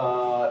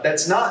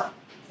that's not,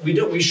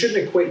 we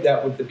shouldn't equate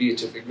that with the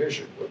beatific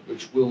vision,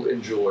 which we'll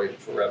enjoy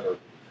forever,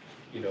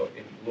 in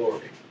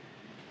glory.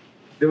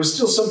 There was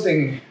still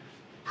something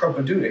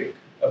propedeutic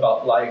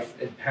about life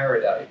in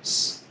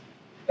paradise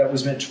that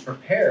was meant to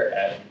prepare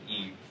Adam and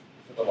Eve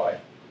for the life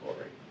of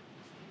glory.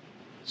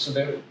 So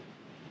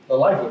the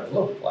life would have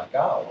looked like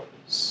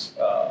ours,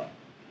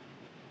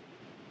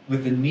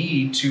 with the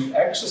need to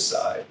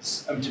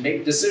exercise, to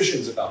make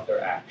decisions about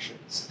their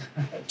actions,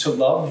 to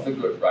love the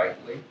good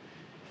rightly,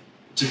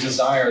 to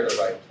desire the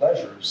right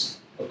pleasures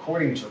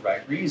according to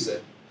right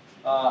reason,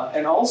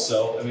 and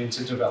also,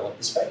 to develop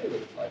the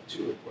speculative life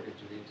too, according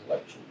to the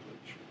intellectual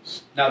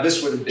virtues. Now,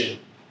 this would have been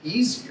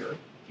easier,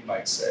 you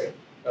might say,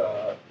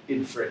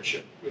 in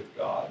friendship with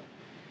God.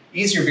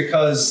 Easier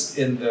because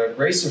in the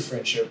grace of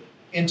friendship,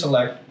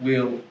 intellect,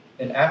 will,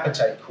 and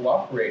appetite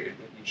cooperated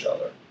with each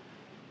other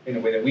in a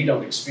way that we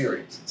don't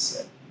experience in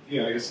sin.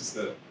 Yeah, I guess it's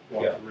that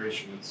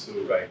cooperation that's so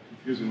Right.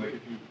 confusing. Like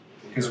if you,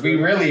 Because we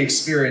really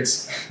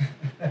experience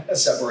a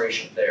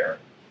separation there.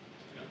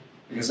 Yeah.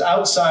 Because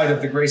outside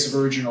of the grace of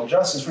original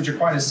justice, which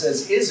Aquinas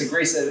says is a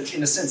grace that,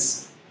 in a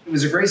sense, it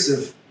was a grace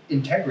of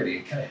integrity.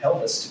 It kind of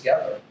held us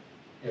together.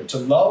 To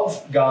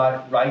love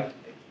God rightly,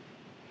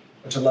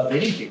 or to love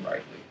anything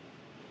rightly,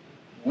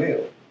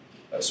 will,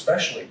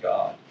 especially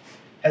God,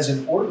 has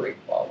an ordering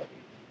quality,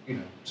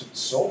 to the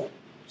soul,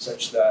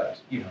 such that,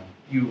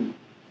 you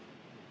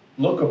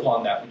look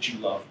upon that which you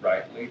love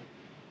rightly,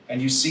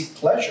 and you seek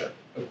pleasure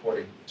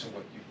according to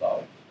what you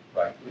love,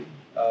 rightly.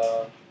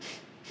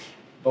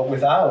 But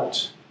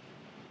without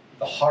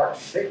the heart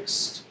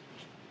fixed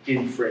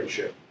in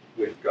friendship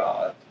with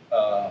God,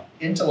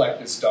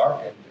 intellect is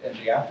darkened, and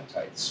the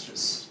appetites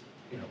just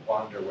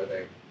wander where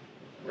they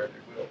will.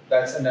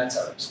 That's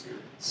our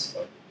experience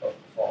of the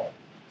fall.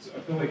 So I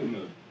feel like in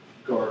the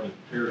Garden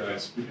of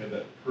Paradise, we had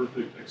that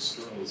perfect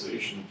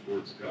externalization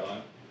towards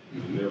God,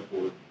 and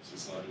therefore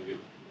society gets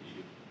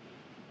weak.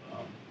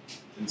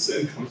 And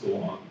sin comes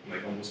along and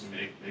like almost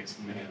makes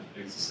man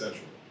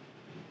existential,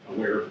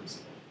 aware of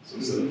himself. So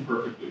instead of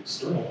perfectly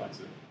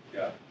externalizing,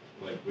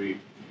 like we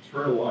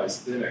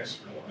internalize, then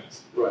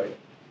externalize. Right.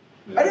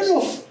 I don't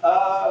know if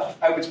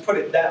I would put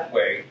it that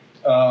way.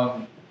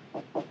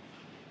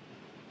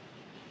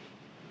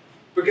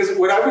 Because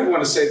what I would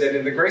want to say that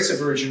in the grace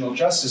of original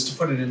justice, to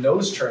put it in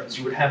those terms,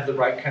 you would have the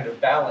right kind of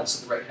balance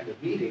and the right kind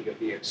of meeting of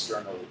the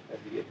external and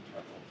the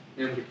internal.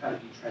 It would kind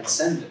of be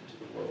transcendent to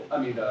the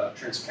world,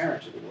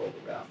 transparent to the world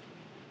around.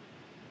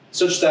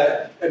 Such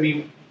that,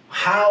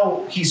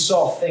 how he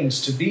saw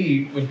things to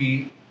be would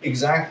be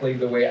exactly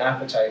the way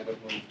appetite would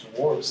move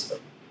towards them.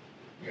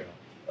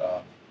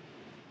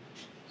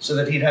 So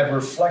that he'd have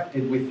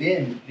reflected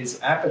within his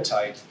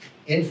appetite,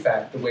 in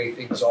fact, the way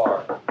things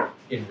are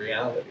in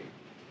reality.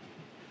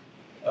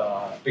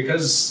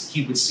 Because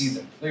he would see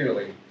them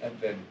clearly and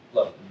then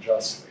love them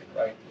justly and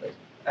rightly,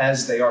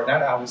 as they are,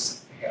 not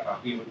as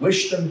we would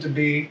wish them to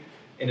be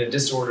in a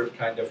disordered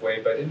kind of way,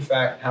 but in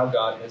fact how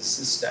God has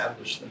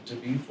established them to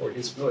be for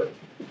his good.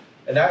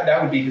 And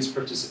that would be his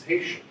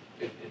participation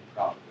in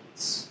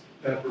providence.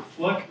 That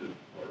reflective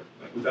part,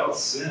 like without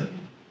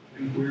sin,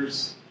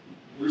 where's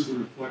the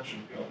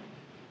reflection going?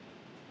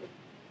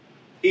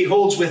 He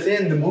holds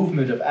within the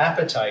movement of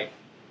appetite.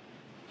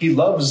 He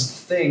loves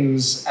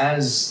things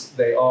as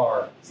they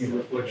are. It's the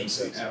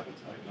reflection of the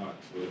appetite, not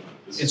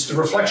it's the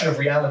reflection of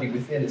reality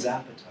within his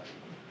appetite.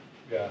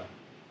 Yeah.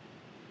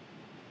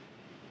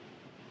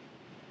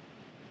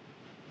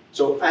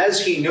 So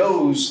as he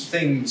knows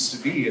things to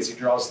be, as he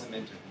draws them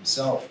into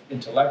himself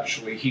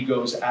intellectually, he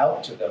goes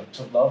out to them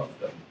to love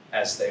them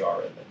as they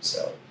are in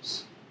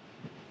themselves.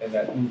 And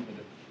that movement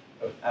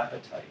of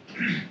appetite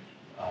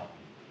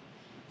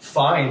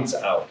finds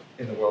out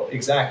in the world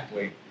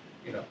exactly,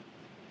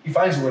 he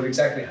finds the world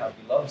exactly how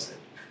he loves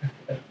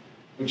it,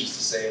 which is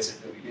to say, as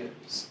it really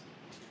is.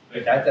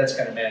 That's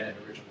kind of man in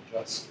original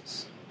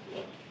justice.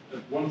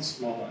 One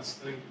small last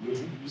thing, we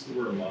use the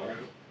word imago.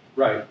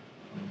 Right.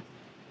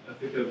 I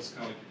think that was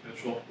kind of like a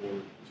catch-all for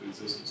to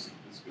exist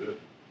is good.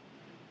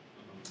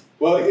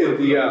 Well,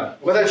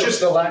 that's just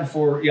the Latin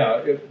for,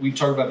 we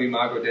talk about the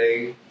Imago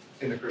Dei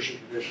in the Christian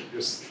tradition,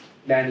 just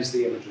man is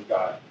the image of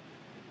God.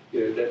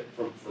 That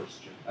from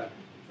first chapter.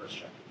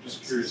 I'm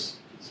just curious,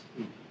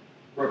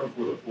 right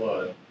before the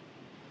flood,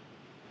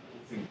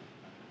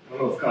 I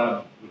don't know if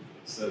God would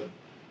have said,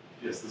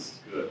 yes, this is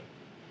good.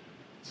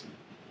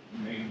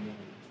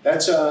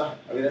 That's a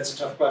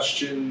tough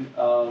question.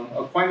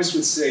 Aquinas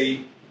would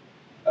say,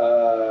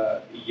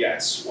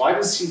 yes. Why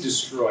does he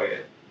destroy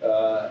it?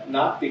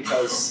 Not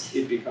because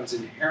it becomes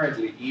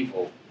inherently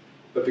evil,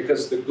 but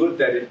because the good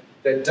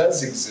that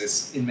does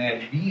exist in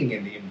man being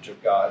in the image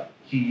of God,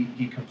 he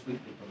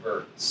completely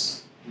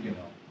perverts,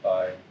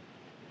 by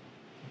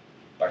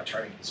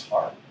turning his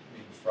heart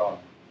from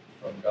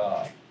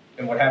God.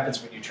 And what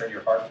happens when you turn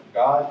your heart from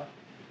God?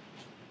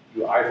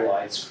 You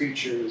idolize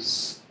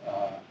creatures,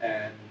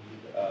 and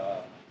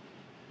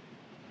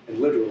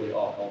literally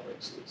all hell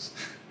breaks loose.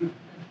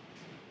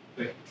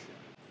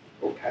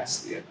 Go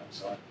past the end, I'm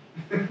sorry.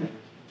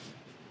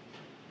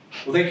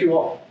 Well, thank you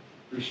all.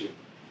 Appreciate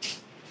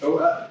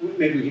it.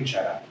 Maybe we can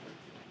chat after.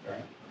 All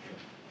right?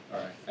 All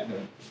right. I know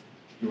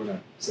you want to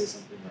say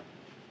something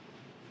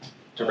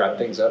to wrap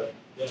things up?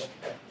 Yeah.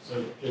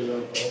 So, give it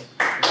up,